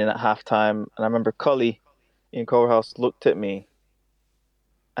going in at halftime, and I remember Ian Coverhouse looked at me,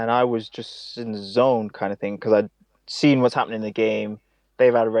 and I was just in the zone kind of thing because I'd seen what's happening in the game.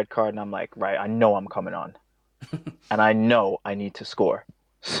 They've had a red card, and I'm like, right, I know I'm coming on, and I know I need to score.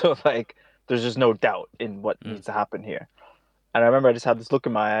 So like, there's just no doubt in what needs to happen here. And I remember I just had this look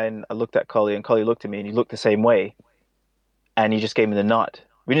in my eye, and I looked at Cully, and Cully looked at me, and he looked the same way, and he just gave me the nod.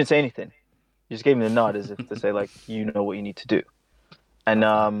 We didn't say anything. He just gave me the nod as if to say, like, you know what you need to do. And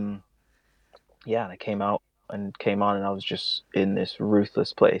and I came out and came on, and I was just in this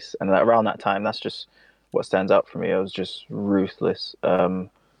ruthless place. And around that time, that's just what stands out for me. I was just ruthless. And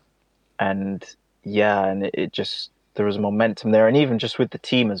it just, there was momentum there. And even just with the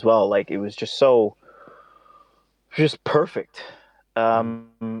team as well, like, it was just just perfect.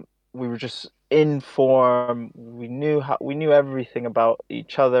 We were just in form. We knew everything about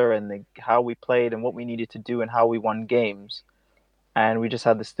each other and how we played and what we needed to do and how we won games. And we just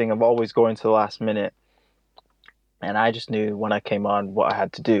had this thing of always going to the last minute. And I just knew when I came on what I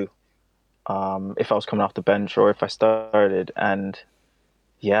had to do, if I was coming off the bench or if I started. And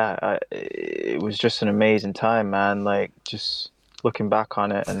it was just an amazing time, man. Like, just looking back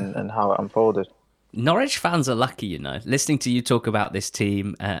on it and how it unfolded. Norwich fans are lucky, you know, listening to you talk about this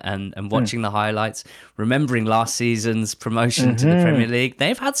team and watching the highlights, remembering last season's promotion to the Premier League.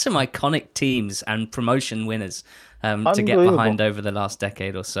 They've had some iconic teams and promotion winners to get behind over the last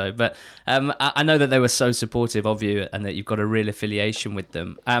decade or so. But I know that they were so supportive of you and that you've got a real affiliation with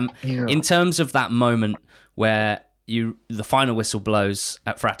them. In terms of that moment where the final whistle blows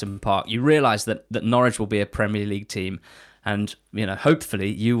at Fratton Park, you realise that Norwich will be a Premier League team. And, you know, hopefully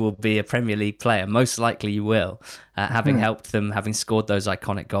you will be a Premier League player. Most likely you will, having helped them, having scored those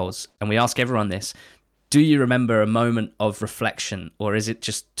iconic goals. And we ask everyone this. Do you remember a moment of reflection, or is it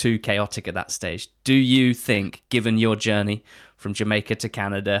just too chaotic at that stage? Do you think, given your journey from Jamaica to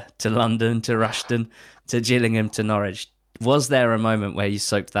Canada, to London, to Rushden, to Gillingham, to Norwich, was there a moment where you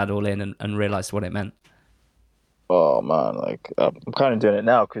soaked that all in and realised what it meant? Oh man, like I'm kind of doing it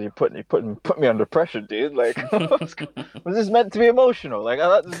now because you put me under pressure, dude. Like, was this meant to be emotional? Like, I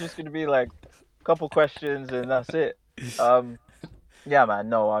thought this was just gonna be like a couple questions and that's it. Yeah, man.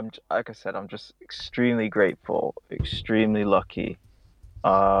 No, like I said, I'm just extremely grateful, extremely lucky.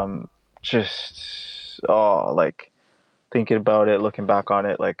 Like thinking about it, looking back on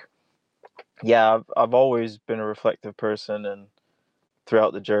it, like, yeah, I've always been a reflective person, and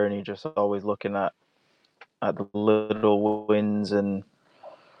throughout the journey, just always looking at the little wins and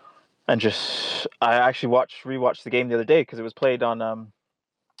just I actually rewatched the game the other day because it was played on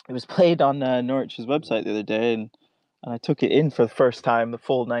Norwich's website the other day, and I took it in for the first time, the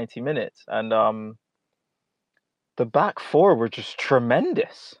full 90 minutes, and the back four were just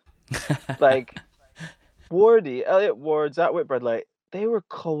tremendous. Like Wardy, Elliot Ward, Zach Whitbread, like they were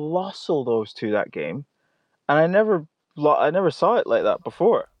colossal, those two, that game, and I never saw it like that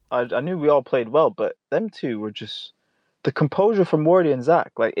before. I knew we all played well, but them two were just the composure from Wardy and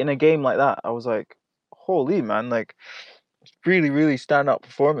Zach. Like in a game like that, I was like, "Holy man!" Like really, really standout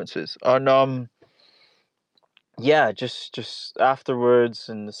performances. And yeah, just afterwards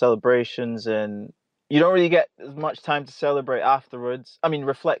and the celebrations, and you don't really get as much time to celebrate afterwards. I mean,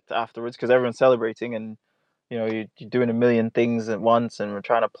 reflect afterwards because everyone's celebrating, and you're doing a million things at once, and we're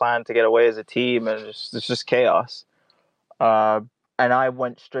trying to plan to get away as a team, and it's just chaos. Uh, and I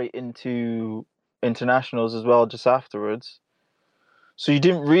went straight into internationals as well just afterwards, so you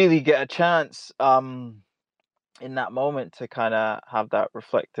didn't really get a chance in that moment to kind of have that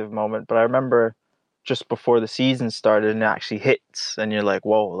reflective moment. But I remember just before the season started and it actually hits, and you're like,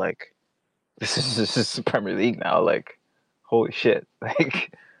 whoa, like this is the Premier League now, like holy shit,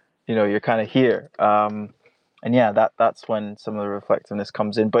 like you're kind of here. And yeah, that's when some of the reflectiveness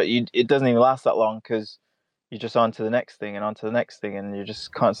comes in, but it doesn't even last that long because you're just on to the next thing and on to the next thing, and you're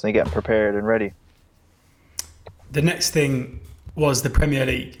just constantly getting prepared and ready. The next thing was the Premier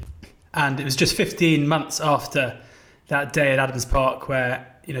League, and it was just 15 months after that day at Adams Park where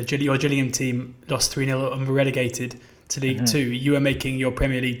your Gillingham team lost 3-0 and were relegated to League Two. You were making your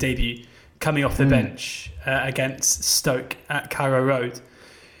Premier League debut, coming off the bench against Stoke at Carrow Road.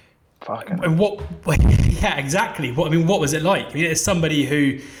 Fucking. And yeah, exactly. What was it like? I mean, as somebody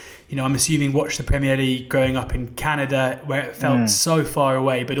who, I'm assuming watched the Premier League growing up in Canada, where it felt so far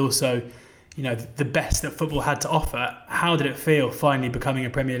away, but also, the best that football had to offer. How did it feel finally becoming a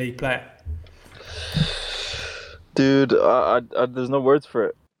Premier League player? Dude, there's no words for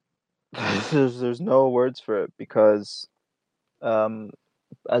it. there's no words for it because,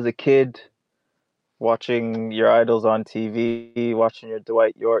 as a kid, watching your idols on TV, watching your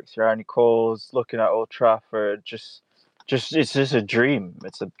Dwight Yorks, your Andy Coles, looking at Old Trafford, just it's just a dream.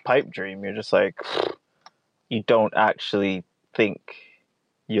 It's a pipe dream. You're just like, you don't actually think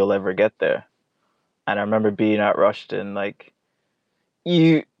you'll ever get there. And I remember being at Rushden, like,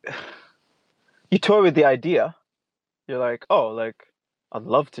 you toy with the idea. You're like, oh, like, I'd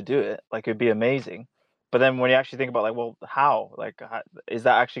love to do it. Like, it'd be amazing. But then when you actually think about, like, well, how? Like, is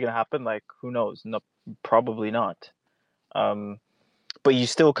that actually going to happen? Like, who knows? No, probably not. But you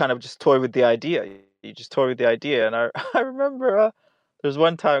still kind of just toy with the idea. You just toy with the idea. And I remember there was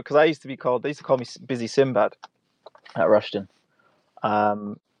one time, because they used to call me Busy Sinbad at Rushden.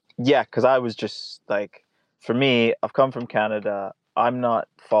 Yeah, because I was just like, for me, I've come from Canada. I'm not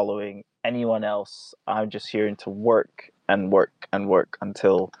following anyone else. I'm just here to work and work and work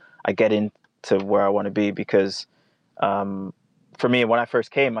until I get into where I want to be. Because for me, when I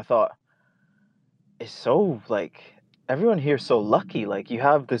first came, I thought, it's so like, everyone here's so lucky. Like, you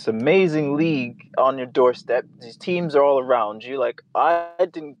have this amazing league on your doorstep. These teams are all around you. Like, I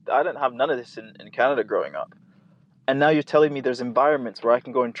didn't have none of this in Canada growing up. And now you're telling me there's environments where I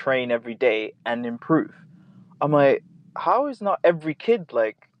can go and train every day and improve. I'm like, how is not every kid,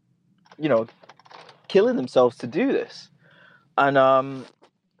 like, killing themselves to do this? And I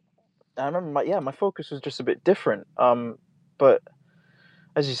remember my focus was just a bit different. But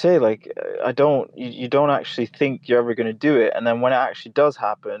as you say, like, you don't actually think you're ever going to do it. And then when it actually does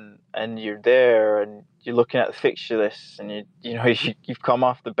happen and you're there and you're looking at the fixture list and you've come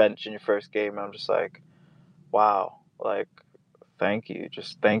off the bench in your first game, and I'm just like, wow, like, thank you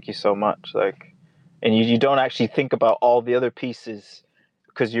so much. Like, and you don't actually think about all the other pieces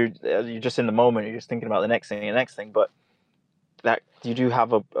because you're just in the moment. You're just thinking about the next thing. But that you do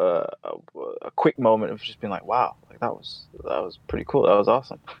have a quick moment of just being like, wow, like that was pretty cool. That was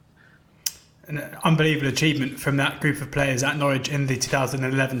awesome. An unbelievable achievement from that group of players at Norwich in the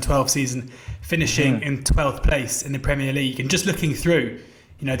 2011-12 season, finishing in 12th place in the Premier League. And just looking through,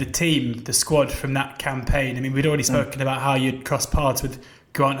 the team, the squad from that campaign. I mean, we'd already spoken about how you'd crossed paths with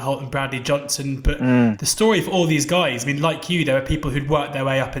Grant Holt and Bradley Johnson, but the story for all these guys, I mean, like you, there are people who'd worked their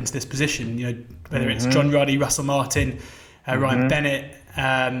way up into this position, whether it's John Ruddy, Russell Martin, Ryan Bennett,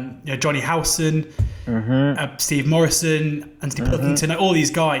 Johnny Howson, Steve Morrison, Anthony Pilkington, all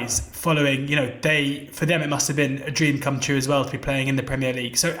these guys following, for them it must have been a dream come true as well to be playing in the Premier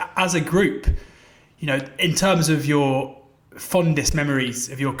League. So as a group, in terms of your fondest memories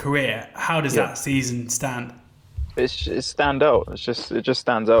of your career, how does that season stand? It stands out. It just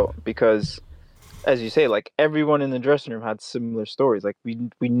stands out because, as you say, like, everyone in the dressing room had similar stories. Like, we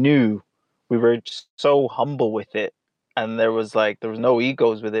knew, we were just so humble with it, and there was no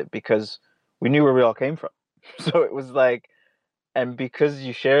egos with it because we knew where we all came from. So it was like, and because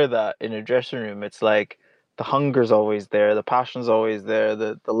you share that in a dressing room, it's like the hunger's always there, the passion's always there,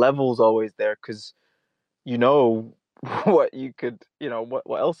 the level's always there because what you could,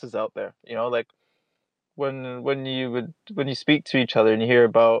 what else is out there, like when you speak to each other and you hear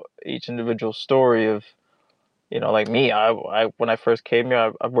about each individual story of, like me, I when I first came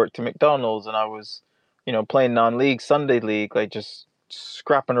here, I worked at McDonald's and I was playing non-league, Sunday league, like just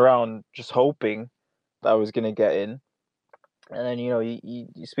scrapping around, just hoping that I was going to get in. And then, you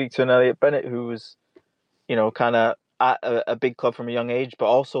speak to an Elliot Bennett who was, kind of at a big club from a young age, but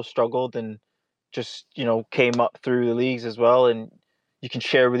also struggled and just, came up through the leagues as well. And you can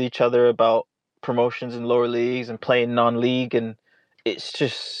share with each other about promotions in lower leagues and playing non-league. And it's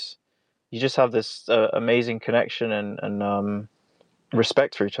just, you just have this amazing connection and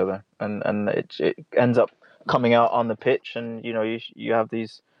respect for each other. And it ends up coming out on the pitch. And, you have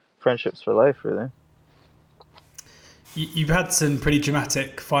these friendships for life, really. You've had some pretty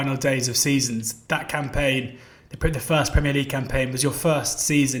dramatic final days of seasons. That campaign, the first Premier League campaign, was your first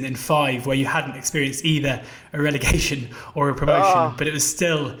season in 5 where you hadn't experienced either a relegation or a promotion, but it was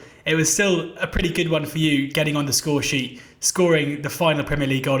still a pretty good one for you, getting on the score sheet, scoring the final Premier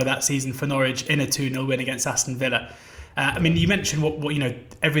League goal of that season for Norwich in a 2-0 win against Aston Villa. You mentioned what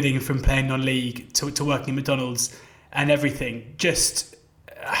everything from playing non-league to working at McDonald's and everything.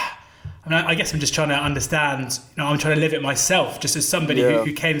 I guess I'm just trying to understand. I'm trying to live it myself, just as somebody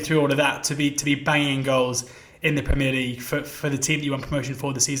who came through all of that to be banging goals in the Premier League for the team that you won promotion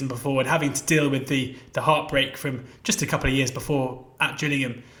for the season before, and having to deal with the heartbreak from just a couple of years before at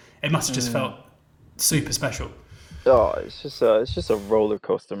Gillingham. It must have just felt super special. Oh, it's just a roller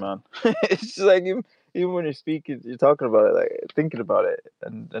coaster, man. It's just like even when you're speaking, you're talking about it, like thinking about it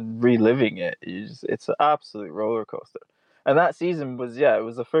and reliving it. It's an absolute roller coaster. And that season was, it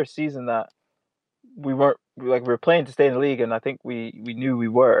was the first season that we were playing to stay in the league, and I think we knew we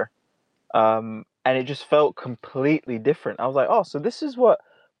were. And it just felt completely different. I was like, oh, so this is what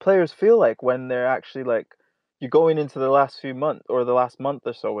players feel like when they're actually like, you're going into the last few months or the last month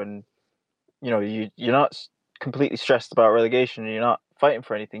or so, and you're not completely stressed about relegation, and you're not fighting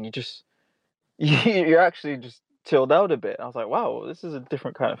for anything. You're actually just chilled out a bit. I was like, wow, this is a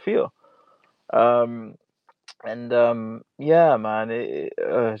different kind of feel. Man, as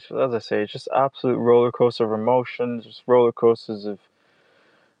I say, it's just absolute roller coaster of emotions, just roller coasters of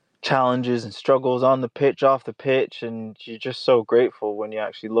challenges and struggles on the pitch, off the pitch, and you're just so grateful when you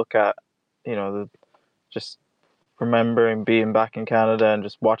actually look at, just remembering being back in Canada and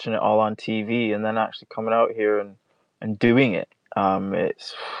just watching it all on TV, and then actually coming out here and doing it.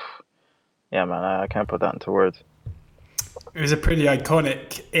 It's, man, I can't put that into words. It was a pretty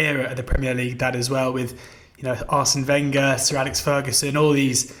iconic era of the Premier League, that as well, with Arsene Wenger, Sir Alex Ferguson, all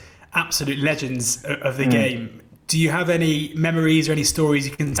these absolute legends of the game. Do you have any memories or any stories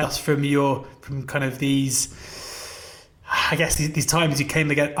you can tell us from kind of these times you came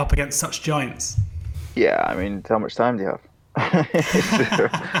up against such giants? Yeah, I mean, how much time do you have?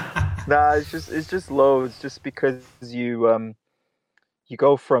 Nah, it's just loads. Just because you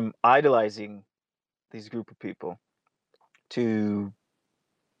go from idolizing these group of people to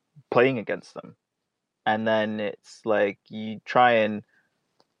playing against them. And then it's like you try and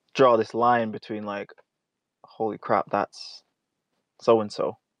draw this line between like, holy crap, that's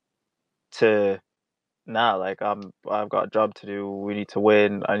so-and-so, to like I've got a job to do. We need to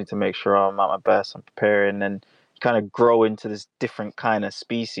win. I need to make sure I'm at my best. I'm preparing, and you kind of grow into this different kind of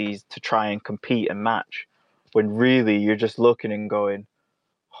species to try and compete and match. When really you're just looking and going,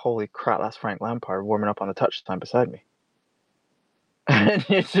 holy crap, that's Frank Lampard warming up on the touchline beside me, and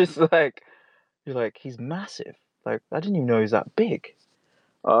it's just like. You're like, he's massive. Like, I didn't even know he was that big.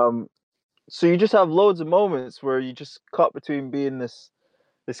 So you just have loads of moments where you just caught between being this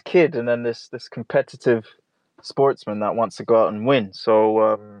kid and then this competitive sportsman that wants to go out and win.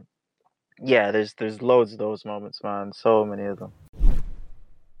 So there's loads of those moments, man. So many of them.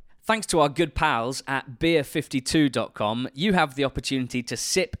 Thanks to our good pals at beer52.com, you have the opportunity to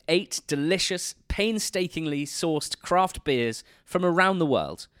sip 8 delicious, painstakingly sourced craft beers from around the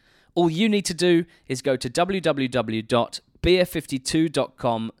world. All you need to do is go to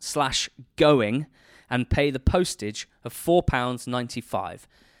www.beer52.com/going and pay the postage of £4.95.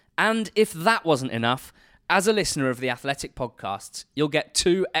 And if that wasn't enough, as a listener of the Athletic podcasts, you'll get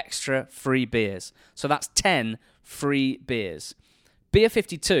 2 extra free beers. So that's 10 free beers. Beer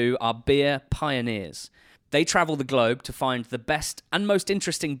 52 are beer pioneers. They travel the globe to find the best and most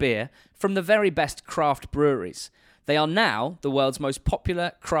interesting beer from the very best craft breweries. They are now the world's most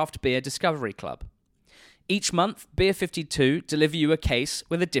popular craft beer discovery club. Each month, Beer 52 deliver you a case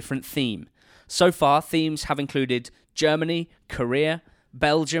with a different theme. So far, themes have included Germany, Korea,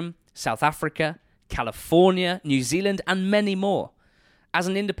 Belgium, South Africa, California, New Zealand, and many more. As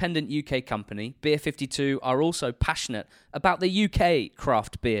an independent UK company, Beer 52 are also passionate about the UK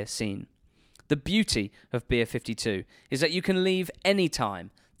craft beer scene. The beauty of Beer 52 is that you can leave any time.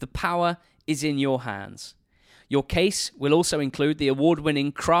 The power is in your hands. Your case will also include the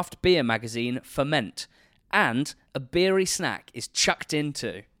award-winning craft beer magazine Ferment, and a beery snack is chucked in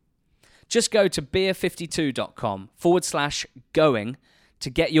too. Just go to beer52.com/going to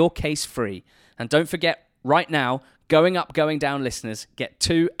get your case free. And don't forget, right now, Going Up, Going Down listeners get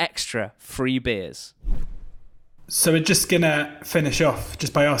 2 extra free beers. So we're just going to finish off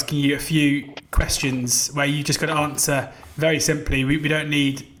just by asking you a few questions where you just got to answer very simply. We don't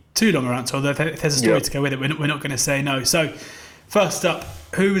need too long an answer, although if there's a story to go with it, we're not going to say no. So first up,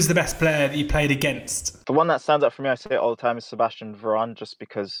 who was the best player that you played against? The one that stands out for me, I say it all the time, is Sebastian Veron, just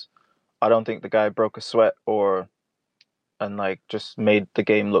because I don't think the guy broke a sweat just made the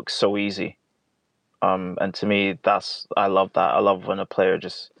game look so easy. And to me, I love that. I love when a player it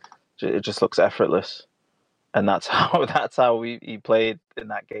just looks effortless, and that's how he played in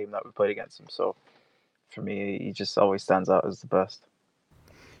that game that we played against him. So for me, he just always stands out as the best.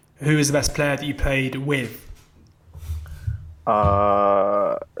 Who is the best player that you played with?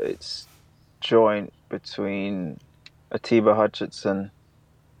 It's joint between Atiba Hutchinson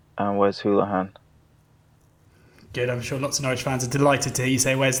and Wes Hoolahan. Good. I'm sure lots of Norwich fans are delighted to hear you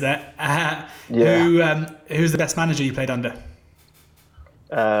say Wes there. Yeah. Who's the best manager you played under?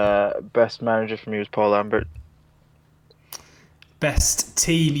 Best manager for me was Paul Lambert. Best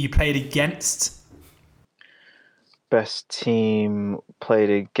team you played against? Best team played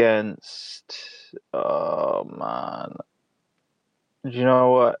against. Oh man, do you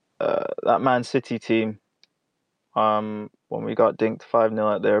know what? That Man City team. When we got dinked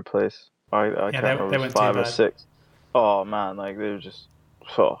 5-0 at their place, I can't remember if it was 5 or 6. Oh man, like they were just.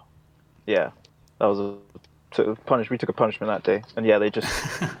 Oh, yeah, that was a punishment. We took a punishment that day, and yeah, they just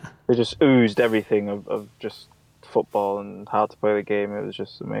oozed everything of just football and how to play the game. It was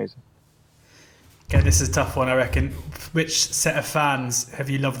just amazing. Okay, this is a tough one, I reckon. Which set of fans have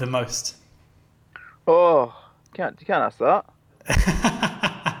you loved the most? Oh, you can't ask that.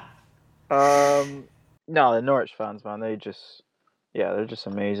 No, the Norwich fans, man, they're just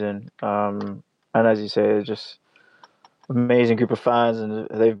amazing. And as you say, they're just amazing group of fans, and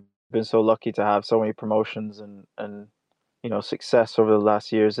they've been so lucky to have so many promotions and success over the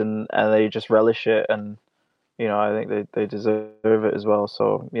last years, and they just relish it, and I think they deserve it as well.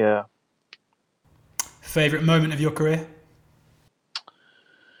 So yeah. Favourite moment of your career?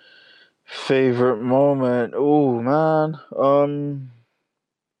 Favourite moment? Oh man,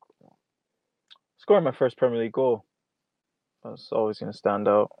 scoring my first Premier League goal. That's always going to stand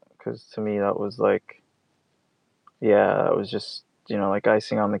out, because to me that was that was just like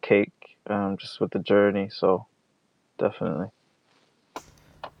icing on the cake, just with the journey. So definitely.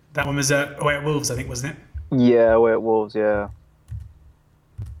 That one was away at Wolves, I think, wasn't it? Yeah, away at Wolves. Yeah.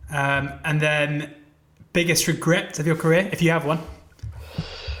 And then biggest regret of your career, if you have one?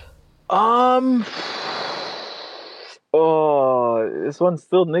 This one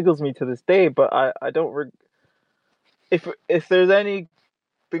still niggles me to this day, but I don't. If there's anything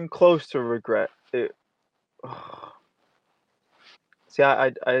close to regret, See,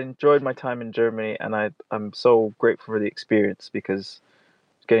 I enjoyed my time in Germany, and I'm so grateful for the experience, because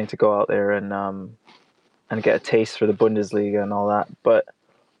getting to go out there and get a taste for the Bundesliga and all that. But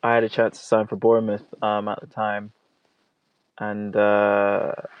I had a chance to sign for Bournemouth at the time, and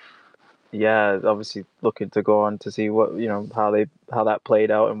obviously looking to go on to see what how that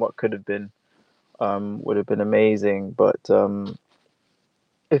played out and what could have been, would have been amazing. But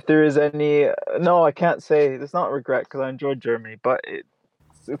if there is any, no, I can't say it's not regret, because I enjoyed Germany, but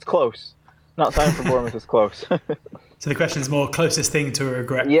it's close. Not signing for Bournemouth is close. So the question is more closest thing to a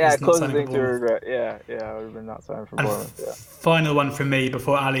regret. Yeah, closest thing to a regret. Yeah, I would have been not signing for Bournemouth. Yeah. Final one from me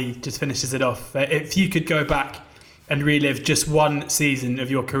before Ali just finishes it off. If you could go back and relive just one season of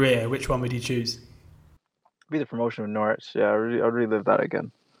your career, which one would you choose? Be the promotion with Norwich. Yeah, I'd relive that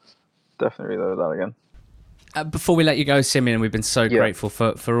again. Definitely relive that again. Before we let you go, Simeon, we've been so grateful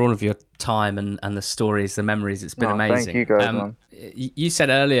for all of your time and the stories, the memories. It's been amazing. Thank you guys, man. You said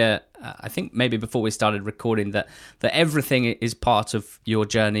earlier, I think maybe before we started recording, that everything is part of your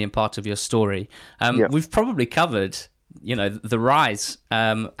journey and part of your story. We've probably covered, the rise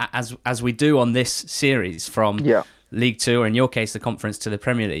as we do on this series from League Two, or in your case, the Conference, to the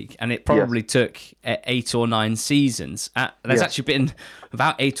Premier League, and it probably took 8 or 9 seasons. There's actually been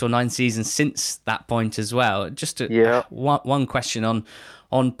about 8 or 9 seasons since that point as well. Just one question on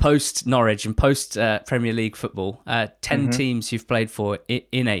post Norwich and post Premier League football. 10 teams you've played for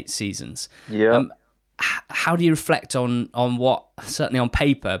in 8 seasons. Yeah. How do you reflect on what certainly on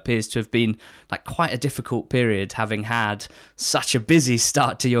paper appears to have been like quite a difficult period, having had such a busy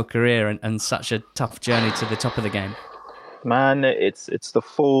start to your career and such a tough journey to the top of the game? Man, it's the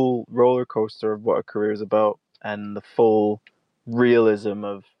full roller coaster of what a career is about. and the full realism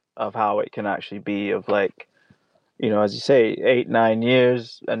of how it can actually be, of like, you know, as you say, 8, 9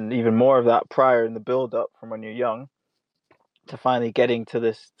 years, and even more of that prior in the build up from when you're young, to finally getting to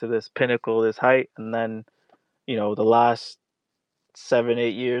this pinnacle, this height, and then, you know, the last 7,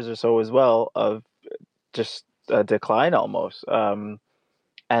 8 years or so as well of just a decline almost, and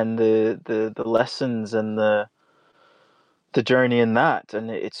the lessons and the journey in that,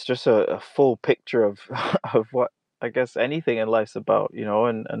 and it's just a full picture of of what I guess anything in life's about, you know,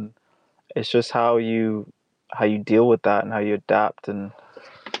 and it's just how you deal with that and how you adapt and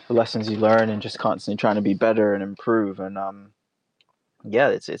the lessons you learn and just constantly trying to be better and improve. And yeah,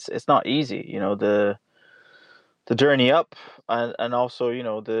 it's not easy, you know, the journey up, and also, you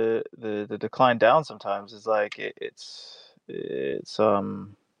know, the decline down sometimes is like it's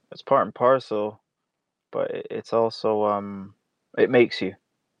part and parcel, but it's also it makes you,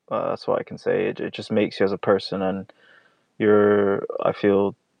 that's what I can say. It just makes you as a person, and I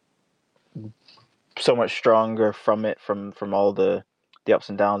feel so much stronger from it, from all the ups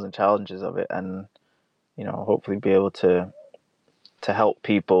and downs and challenges of it, and, you know, hopefully be able to help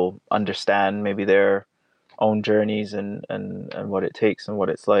people understand maybe their own journeys and what it takes and what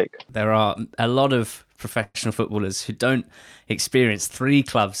it's like. There are a lot of professional footballers who don't experience 3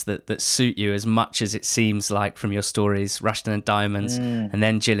 clubs that suit you as much as it seems like from your stories. Rushden and Diamonds, and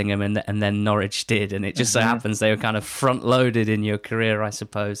then Gillingham, and then Norwich did, and it just so happens they were kind of front loaded in your career, I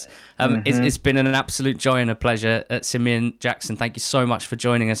suppose. It's been an absolute joy and a pleasure. Simeon Jackson, thank you so much for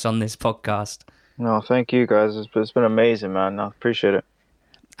joining us on this podcast. No, thank you guys. It's been amazing, man. I appreciate it.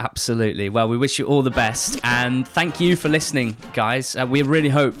 Absolutely. Well, we wish you all the best, and thank you for listening, guys. We really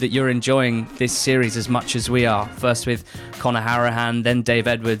hope that you're enjoying this series as much as we are. First with Conor Harahan, then Dave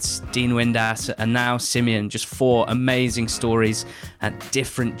Edwards, Dean Windass, and now Simeon. Just 4 amazing stories and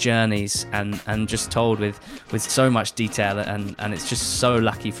different journeys, and just told with so much detail, and it's just so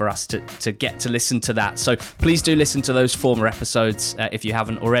lucky for us to get to listen to that. So please do listen to those former episodes if you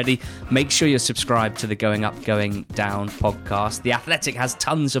haven't already. Make sure you're subscribed to the Going Up, Going Down podcast. The Athletic has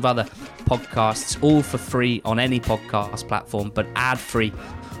tons of other podcasts, all for free on any podcast platform, but ad-free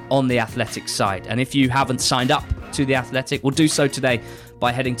on the Athletic site. And if you haven't signed up to the Athletic, well, do so today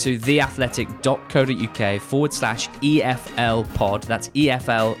by heading to theathletic.co.uk/EFL pod. That's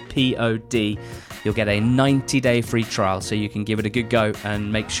EFLPOD. You'll get a 90-day free trial, so you can give it a good go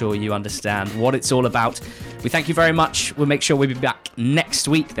and make sure you understand what it's all about. We thank you very much. We'll make sure we'll be back next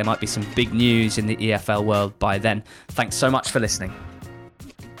week. There might be some big news in the EFL world by then. Thanks so much for listening.